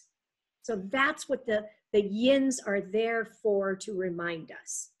others. So that's what the yins are there for, to remind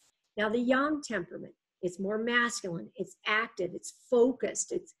us. Now, the yang temperament, it's more masculine, it's active, it's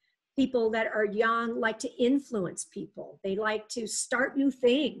focused. It's people that are yang like to influence people. They like to start new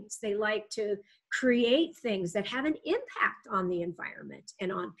things. They like to create things that have an impact on the environment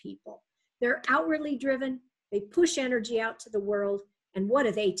and on people. They're outwardly driven. They push energy out to the world. And what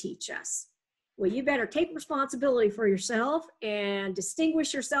do they teach us? Well, you better take responsibility for yourself and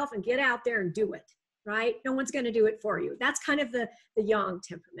distinguish yourself and get out there and do it, right? No one's going to do it for you. That's kind of the yang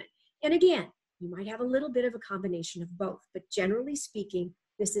temperament. And again, you might have a little bit of a combination of both, but generally speaking,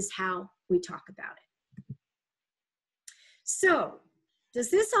 this is how we talk about it. So, does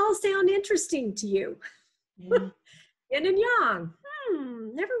this all sound interesting to you? Yeah. Yin and yang.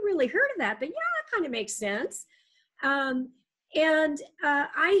 Never really heard of that, but yeah, that kind of makes sense. I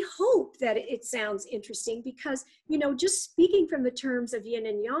hope that it sounds interesting because, you know, just speaking from the terms of yin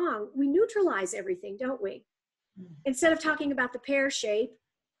and yang, we neutralize everything, don't we? Instead of talking about the pear shape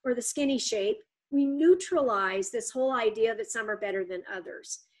or the skinny shape, we neutralize this whole idea that some are better than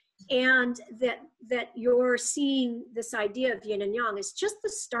others. And that you're seeing this idea of yin and yang is just the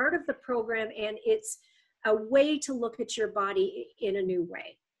start of the program, and it's a way to look at your body in a new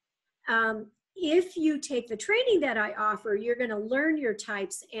way. If you take the training that I offer, you're going to learn your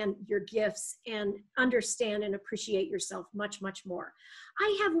types and your gifts and understand and appreciate yourself much, much more.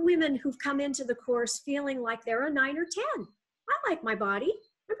 I have women who've come into the course feeling like they're a 9 or 10. I like my body.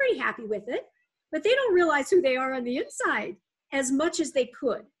 I'm pretty happy with it. But they don't realize who they are on the inside as much as they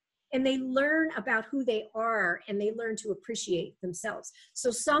could. And they learn about who they are, and they learn to appreciate themselves.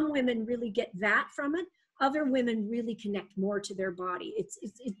 So some women really get that from it. Other women really connect more to their body. It's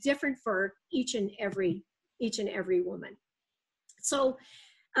different for each and every woman. So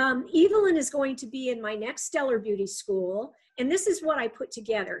Evelyn is going to be in my next Stellar Beauty School, and this is what I put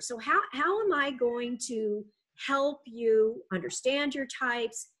together. So how am I going to help you understand your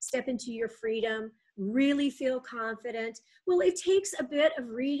types, step into your freedom, really feel confident? Well, it takes a bit of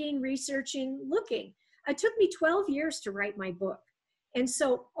reading, researching, looking. It took me 12 years to write my book. And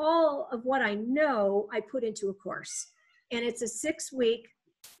so all of what I know, I put into a course. And it's a 6-week,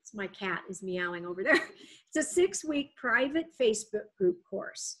 my cat is meowing over there. It's a 6-week private Facebook group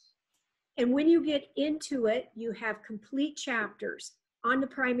course. And when you get into it, you have complete chapters on the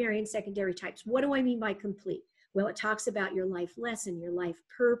primary and secondary types. What do I mean by complete? Well, it talks about your life lesson, your life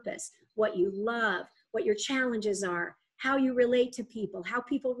purpose, what you love, what your challenges are, how you relate to people, how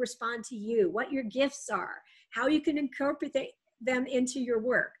people respond to you, what your gifts are, how you can incorporate them into your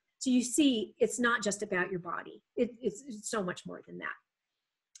work. So you see, it's not just about your body. It's so much more than that.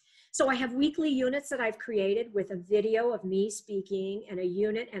 So I have weekly units that I've created with a video of me speaking and a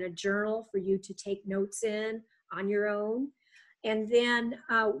unit and a journal for you to take notes in on your own. And then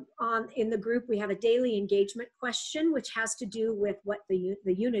in the group, we have a daily engagement question, which has to do with what the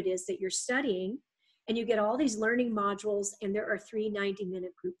unit is that you're studying. And you get all these learning modules, and there are 3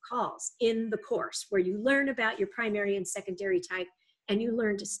 90-minute group calls in the course where you learn about your primary and secondary type, and you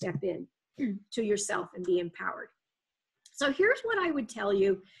learn to step in to yourself and be empowered. So here's what I would tell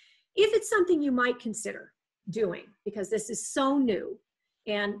you if it's something you might consider doing, because this is so new.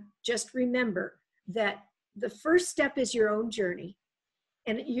 And just remember that the first step is your own journey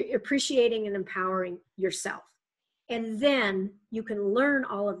and you're appreciating and empowering yourself. And then you can learn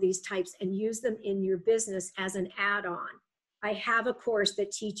all of these types and use them in your business as an add-on. I have a course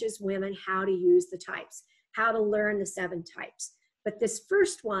that teaches women how to use the types, how to learn the 7 types. But this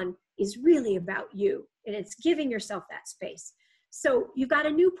first one is really about you, and it's giving yourself that space. So you've got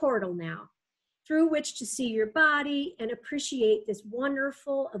a new portal now through which to see your body and appreciate this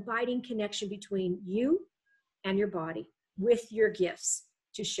wonderful abiding connection between you and your body with your gifts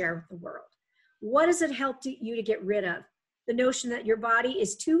to share with the world. What does it help you to get rid of? The notion that your body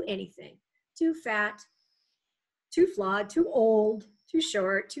is too anything, too fat, too flawed, too old, too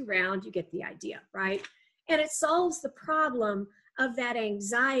short, too round. You get the idea, right? And it solves the problem of that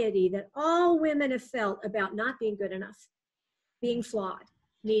anxiety that all women have felt about not being good enough, being flawed,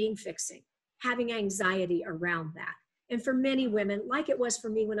 needing fixing, having anxiety around that. And for many women, like it was for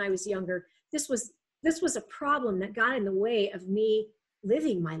me when I was younger, this was a problem that got in the way of me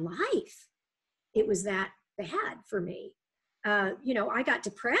living my life. It was that bad for me. I got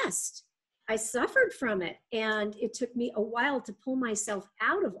depressed. I suffered from it. And it took me a while to pull myself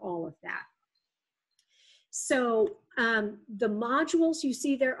out of all of that. So the modules you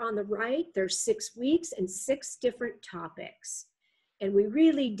see there on the right, there's 6 weeks and 6 different topics. And we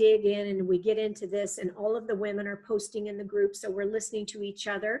really dig in and we get into this, and all of the women are posting in the group, so we're listening to each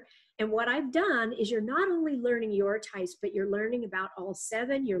other. And what I've done is you're not only learning your types, but you're learning about all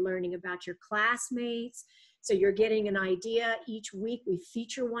 7. You're learning about your classmates. So you're getting an idea. Each week we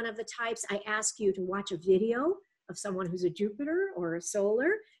feature one of the types. I ask you to watch a video of someone who's a Jupiter or a solar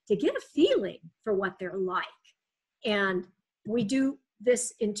to get a feeling for what they're like. And we do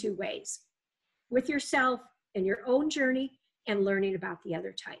this in 2 ways: with yourself and your own journey, and learning about the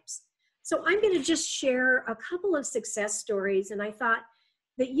other types. So I'm going to just share a couple of success stories, and I thought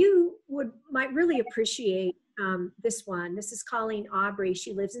that you might really appreciate this one. This is Colleen Aubrey.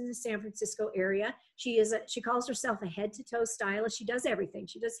 She lives in the San Francisco area. She calls herself a head-to-toe stylist. She does everything.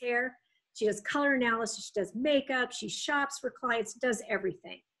 She does hair, she does color analysis, she does makeup, she shops for clients, does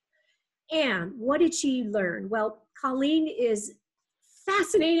everything. And what did she learn? Well, Colleen is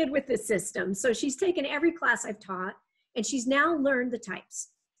fascinated with the system. So she's taken every class I've taught, and she's now learned the types.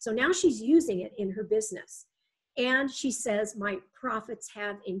 So now she's using it in her business. And she says, my profits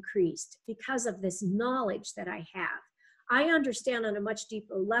have increased because of this knowledge that I have. I understand on a much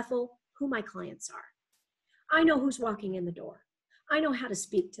deeper level who my clients are. I know who's walking in the door. I know how to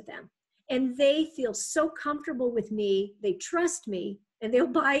speak to them. And they feel so comfortable with me, they trust me, and they'll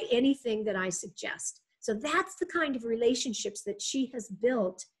buy anything that I suggest. So that's the kind of relationships that she has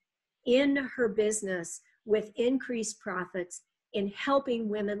built in her business with increased profits in helping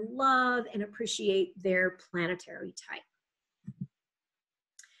women love and appreciate their planetary type.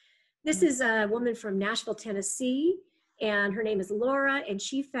 This is a woman from Nashville, Tennessee, and her name is Laura, and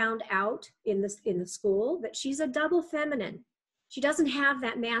she found out in the school that she's a double feminine. She doesn't have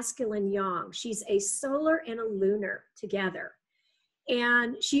that masculine yang. She's a solar and a lunar together.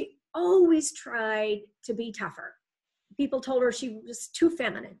 And she always tried to be tougher. People told her she was too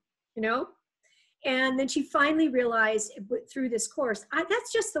feminine, you know? And then she finally realized through this course,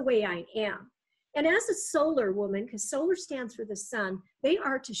 that's just the way I am. And as a solar woman, because solar stands for the sun, they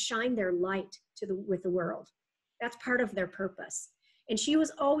are to shine their light with the world. That's part of their purpose. And she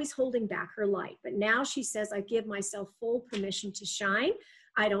was always holding back her light. But now she says, I give myself full permission to shine.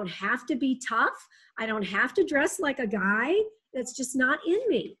 I don't have to be tough. I don't have to dress like a guy. That's just not in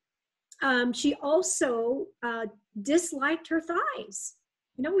me. She also disliked her thighs.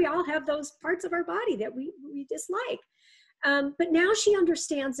 You know, we all have those parts of our body that we dislike. But now she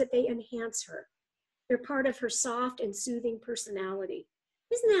understands that they enhance her. They're part of her soft and soothing personality.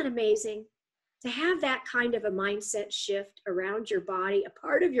 Isn't that amazing? To have that kind of a mindset shift around your body, a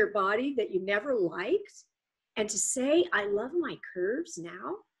part of your body that you never liked, and to say, I love my curves now.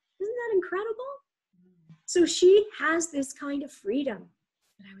 Isn't that incredible? So she has this kind of freedom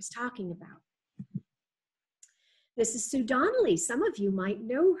that I was talking about. This is Sue Donnelly. Some of you might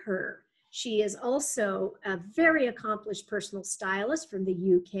know her. She is also a very accomplished personal stylist from the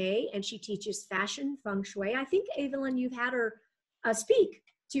UK, and she teaches fashion feng shui. I think, Evelyn, you've had her speak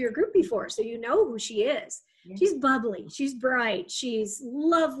to your group before, so you know who she is. Yes. She's bubbly, she's bright, she's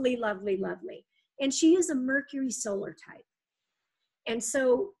lovely, lovely, lovely. And she is a Mercury solar type. And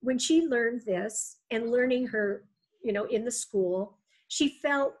so when she learned this and learning her, you know, in the school, she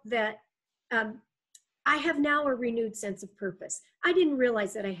felt that I have now a renewed sense of purpose. I didn't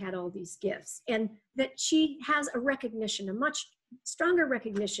realize that I had all these gifts, and that she has a recognition, a much stronger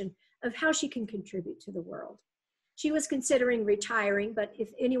recognition of how she can contribute to the world. She was considering retiring, but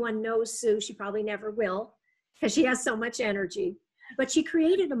if anyone knows Sue, she probably never will because she has so much energy. But she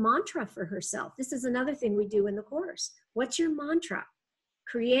created a mantra for herself. This is another thing we do in the course. What's your mantra?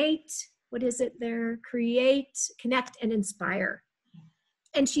 Create, what is it there? Create, connect, and inspire.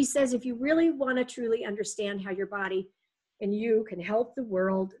 And she says, if you really want to truly understand how your body and you can help the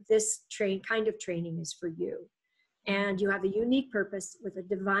world, this kind of training is for you. And you have a unique purpose with a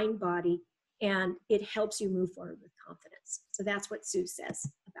divine body, and it helps you move forward with confidence. So that's what Sue says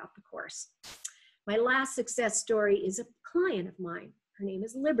about the course. My last success story is a client of mine. Her name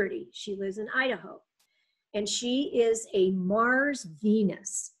is Liberty. She lives in Idaho. And she is a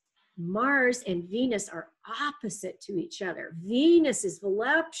Mars-Venus. Mars and Venus are opposite to each other. Venus is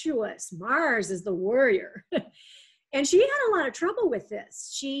voluptuous. Mars is the warrior. And she had a lot of trouble with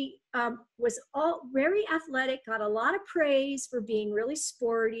this. She was very athletic, got a lot of praise for being really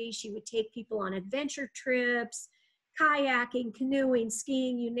sporty. She would take people on adventure trips, kayaking, canoeing,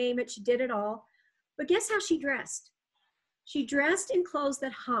 skiing, you name it. She did it all. But guess how she dressed? She dressed in clothes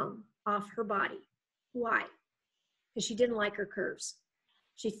that hung off her body. Why? Because she didn't like her curves.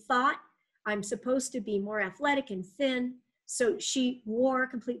 She thought, I'm supposed to be more athletic and thin. So she wore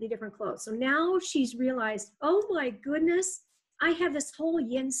completely different clothes. So now she's realized, oh my goodness, I have this whole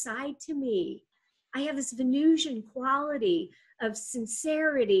yin side to me. I have this Venusian quality of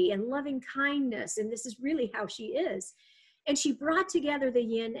sincerity and loving kindness. And this is really how she is. And she brought together the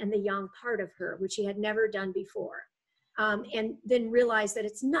yin and the yang part of her, which she had never done before. And then realized that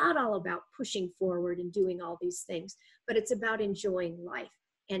it's not all about pushing forward and doing all these things, but it's about enjoying life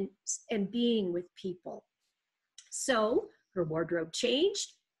and being with people. So her wardrobe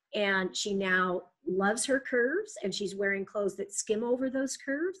changed, and she now loves her curves, and she's wearing clothes that skim over those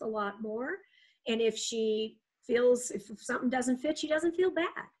curves a lot more. And if she feels, if something doesn't fit, she doesn't feel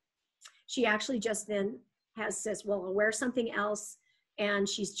bad. She actually just then says, well, I'll wear something else. And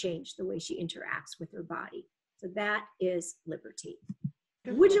she's changed the way she interacts with her body. So that is Liberty.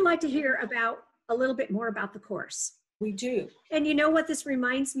 Would you like to hear about a little bit more about the course? We do. And you know what this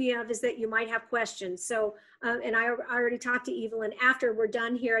reminds me of is that you might have questions. So, and I already talked to Evelyn. After we're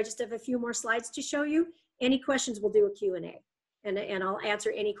done here, I just have a few more slides to show you. Any questions, we'll do a Q&A. And I'll answer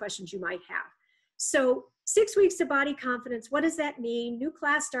any questions you might have. So 6 weeks to body confidence. What does that mean? New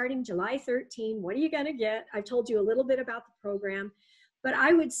class starting July 13. What are you going to get? I told you a little bit about the program. But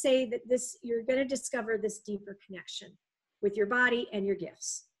I would say that you're going to discover this deeper connection with your body and your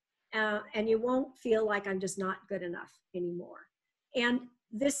gifts. And you won't feel like I'm just not good enough anymore. And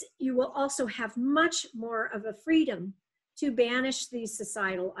you will also have much more of a freedom to banish these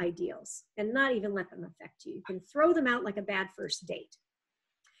societal ideals and not even let them affect you. You can throw them out like a bad first date.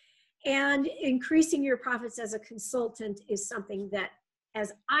 And increasing your profits as a consultant is something that,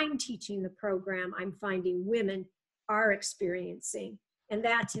 as I'm teaching the program, I'm finding women are experiencing. And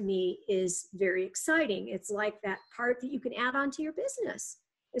that to me is very exciting. It's like that part that you can add on to your business,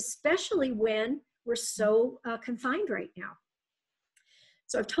 especially when we're so confined right now.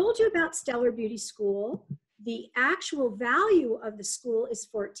 So I've told you about Stellar Beauty School. The actual value of the school is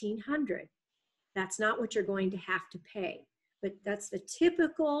 $1,400. That's not what you're going to have to pay, but that's the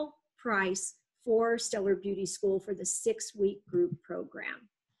typical price for Stellar Beauty School for the 6-week group program.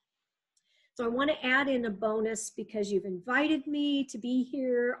 So I want to add in a bonus because you've invited me to be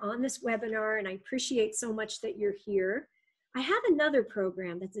here on this webinar, and I appreciate so much that you're here. I have another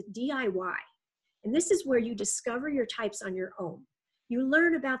program that's a DIY, and this is where you discover your types on your own. You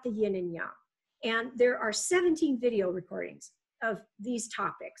learn about the yin and yang, and there are 17 video recordings of these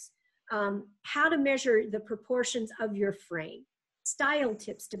topics. How to measure the proportions of your frame, style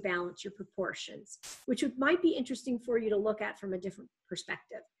tips to balance your proportions, which might be interesting for you to look at from a different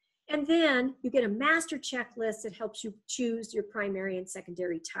perspective. And then you get a master checklist that helps you choose your primary and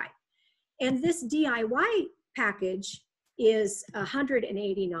secondary type. And this DIY package is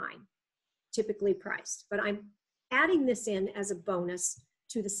 $189, typically priced, but I'm adding this in as a bonus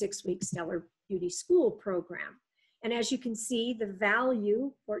to the 6-week Stellar Beauty School program. And as you can see, the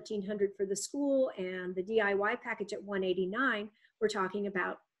value, $1,400 for the school, and the DIY package at $189, we're talking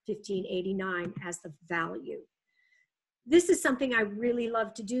about $1,589 as the value. This is something I really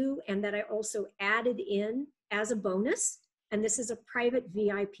love to do and that I also added in as a bonus. And this is a private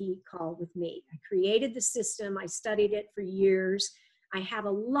VIP call with me. I created the system. I studied it for years. I have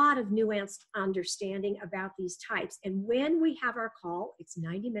a lot of nuanced understanding about these types. And when we have our call, it's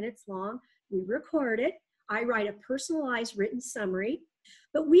 90 minutes long. We record it. I write a personalized written summary,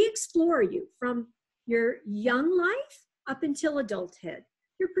 but we explore you from your young life up until adulthood,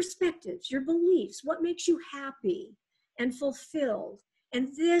 your perspectives, your beliefs, what makes you happy and fulfilled. And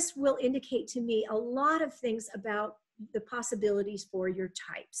this will indicate to me a lot of things about the possibilities for your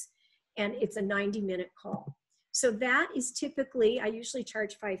types. And it's a 90-minute call. So that is typically, I usually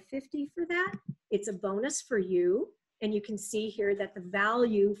charge $550 for that. It's a bonus for you. And you can see here that the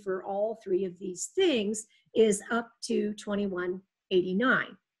value for all 3 of these things is up to $21.89.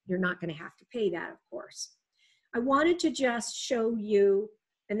 You're not going to have to pay that, of course. I wanted to just show you,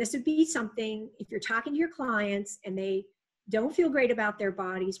 and this would be something, if you're talking to your clients and they don't feel great about their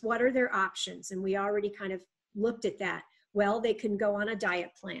bodies, what are their options? And we already kind of looked at that. Well, they can go on a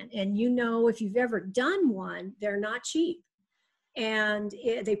diet plan. And you know, if you've ever done one, they're not cheap. And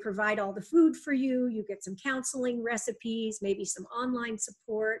they provide all the food for you. You get some counseling, recipes, maybe some online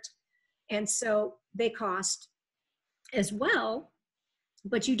support. And so they cost as well,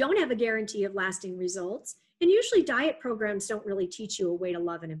 but you don't have a guarantee of lasting results. And usually diet programs don't really teach you a way to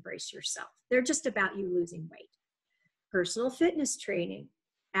love and embrace yourself. They're just about you losing weight. Personal fitness training,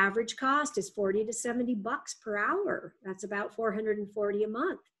 average cost is $40 to $70 per hour. That's about $440 a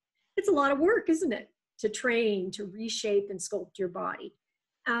month. It's a lot of work, isn't it? To train, to reshape and sculpt your body.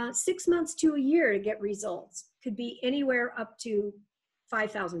 6 months to a year to get results. Could be anywhere up to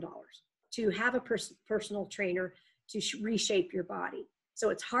 $5,000 to have a personal trainer to reshape your body. So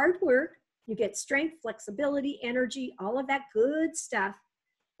it's hard work. You get strength, flexibility, energy, all of that good stuff.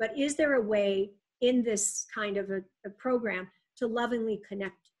 But is there a way in this kind of a program to lovingly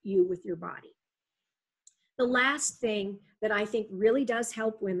connect you with your body. The last thing that I think really does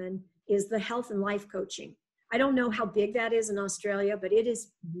help women is the health and life coaching. I don't know how big that is in Australia, but it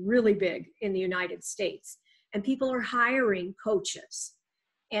is really big in the United States. And people are hiring coaches.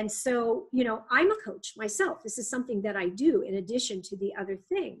 And so, you know, I'm a coach myself. This is something that I do in addition to the other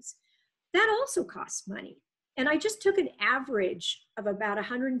things. That also costs money. And I just took an average of about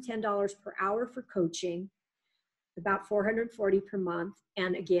 $110 per hour for coaching, about $440 per month.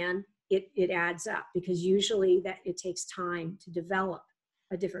 And again, it adds up because usually that it takes time to develop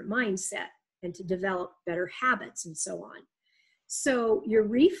a different mindset and to develop better habits and so on. So you're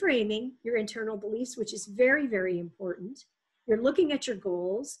reframing your internal beliefs, which is very, very important. You're looking at your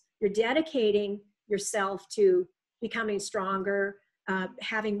goals. You're dedicating yourself to becoming stronger,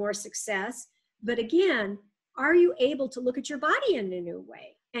 having more success. But again, are you able to look at your body in a new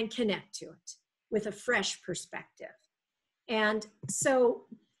way and connect to it with a fresh perspective? And so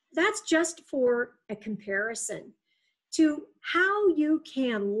that's just for a comparison to how you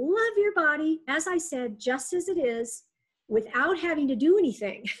can love your body, as I said, just as it is, without having to do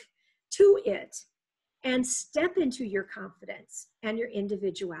anything to it, and step into your confidence and your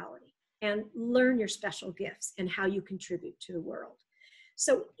individuality and learn your special gifts and how you contribute to the world.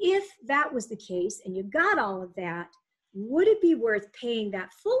 So if that was the case and you got all of that, would it be worth paying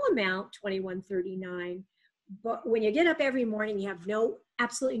that full amount, $21.39, but when you get up every morning, you have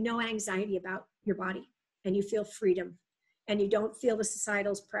absolutely no anxiety about your body and you feel freedom and you don't feel the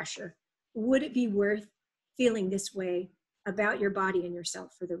societal pressure? Would it be worth feeling this way about your body and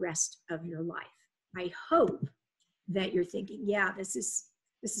yourself for the rest of your life? I hope that you're thinking, yeah, this is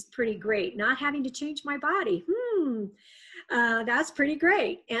pretty great. Not having to change my body. That's pretty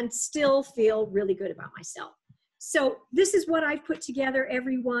great. And still feel really good about myself. So this is what I've put together,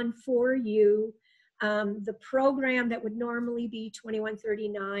 everyone, for you. The program that would normally be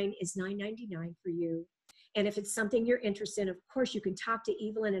 $21.39 is $9.99 for you. And if it's something you're interested in, of course, you can talk to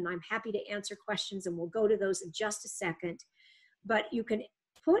Evelyn, and I'm happy to answer questions, and we'll go to those in just a second. But you can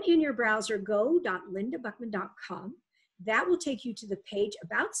put in your browser go.lindabuckman.com. That will take you to the page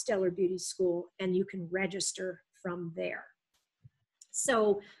about Stellar Beauty School, and you can register from there.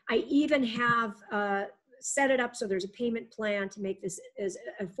 So I even have set it up so there's a payment plan to make this as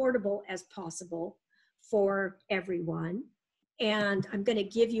affordable as possible for everyone. And I'm going to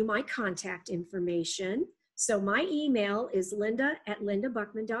give you my contact information. So my email is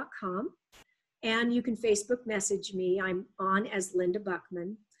linda@lindabuckman.com. And you can Facebook message me. I'm on as Linda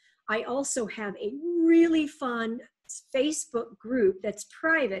Buckman. I also have a really fun Facebook group that's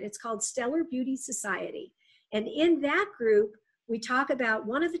private. It's called Stellar Beauty Society. And in that group, we talk about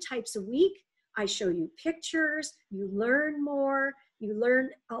one of the types a week. I show you pictures, you learn more, you learn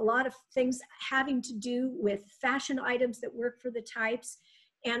a lot of things having to do with fashion items that work for the types.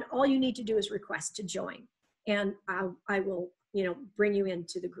 And all you need to do is request to join. And I will, bring you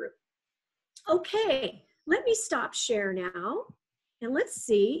into the group. Okay, let me stop share now, and let's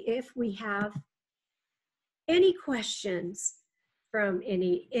see if we have any questions from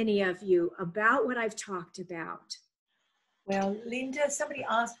any of you about what I've talked about. Well, Linda, somebody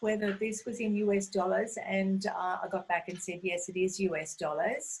asked whether this was in US dollars, and I got back and said, yes, it is US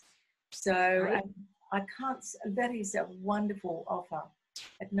dollars. So right. I can't, that is a wonderful offer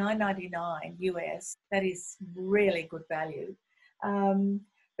at $9.99 US. That is really good value.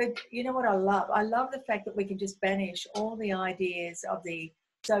 But you know what I love? I love the fact that we can just banish all the ideas of the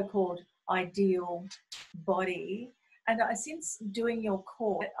so-called ideal body. And since doing your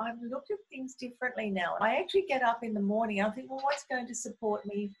course, I've looked at things differently now. I actually get up in the morning, I think, well, what's going to support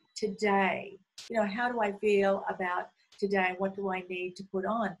me today? How do I feel about today? What do I need to put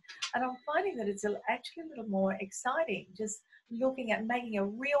on? And I'm finding that it's actually a little more exciting, just looking at making a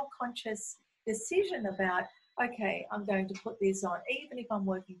real conscious decision about, okay, I'm going to put this on, even if I'm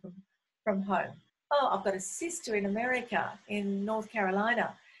working from home. Oh, I've got a sister in America, in North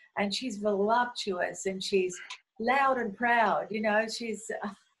Carolina, and she's voluptuous and she's loud and proud, she's,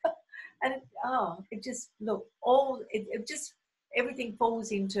 and it just, look, everything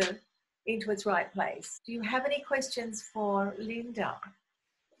falls into its right place. Do you have any questions for Linda?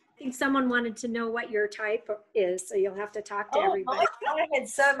 I think someone wanted to know what your type is, so you'll have to talk to everybody. I had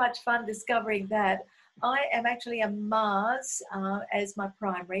so much fun discovering that. I am actually a Mars as my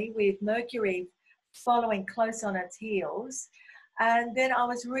primary, with Mercury following close on its heels. And then I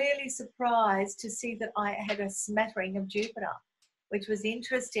was really surprised to see that I had a smattering of Jupiter, which was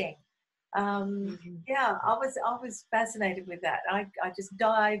interesting. Yeah, I was fascinated with that. I just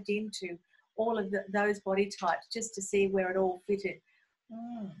dived into all of those body types just to see where it all fitted.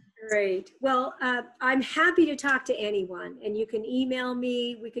 Great. Well, I'm happy to talk to anyone, and you can email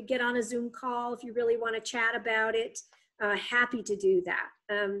me. We could get on a Zoom call if you really want to chat about it. Happy to do that.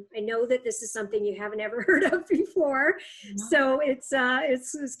 I know that this is something you haven't ever heard of before, so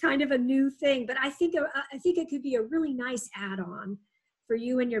it's kind of a new thing. But I think it could be a really nice add-on for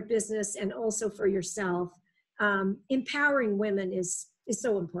you and your business, and also for yourself. Empowering women is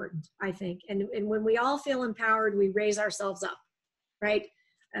so important, I think. And when we all feel empowered, we raise ourselves up, right?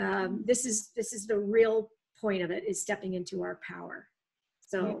 This is the real point of it, is stepping into our power.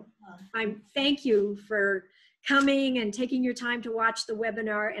 So thank you for coming and taking your time to watch the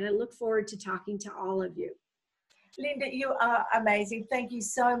webinar, and I look forward to talking to all of you. Linda, you are amazing. Thank you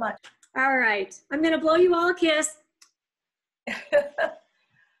so much. All right. I'm going to blow you all a kiss.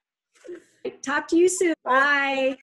 Talk to you soon. Bye.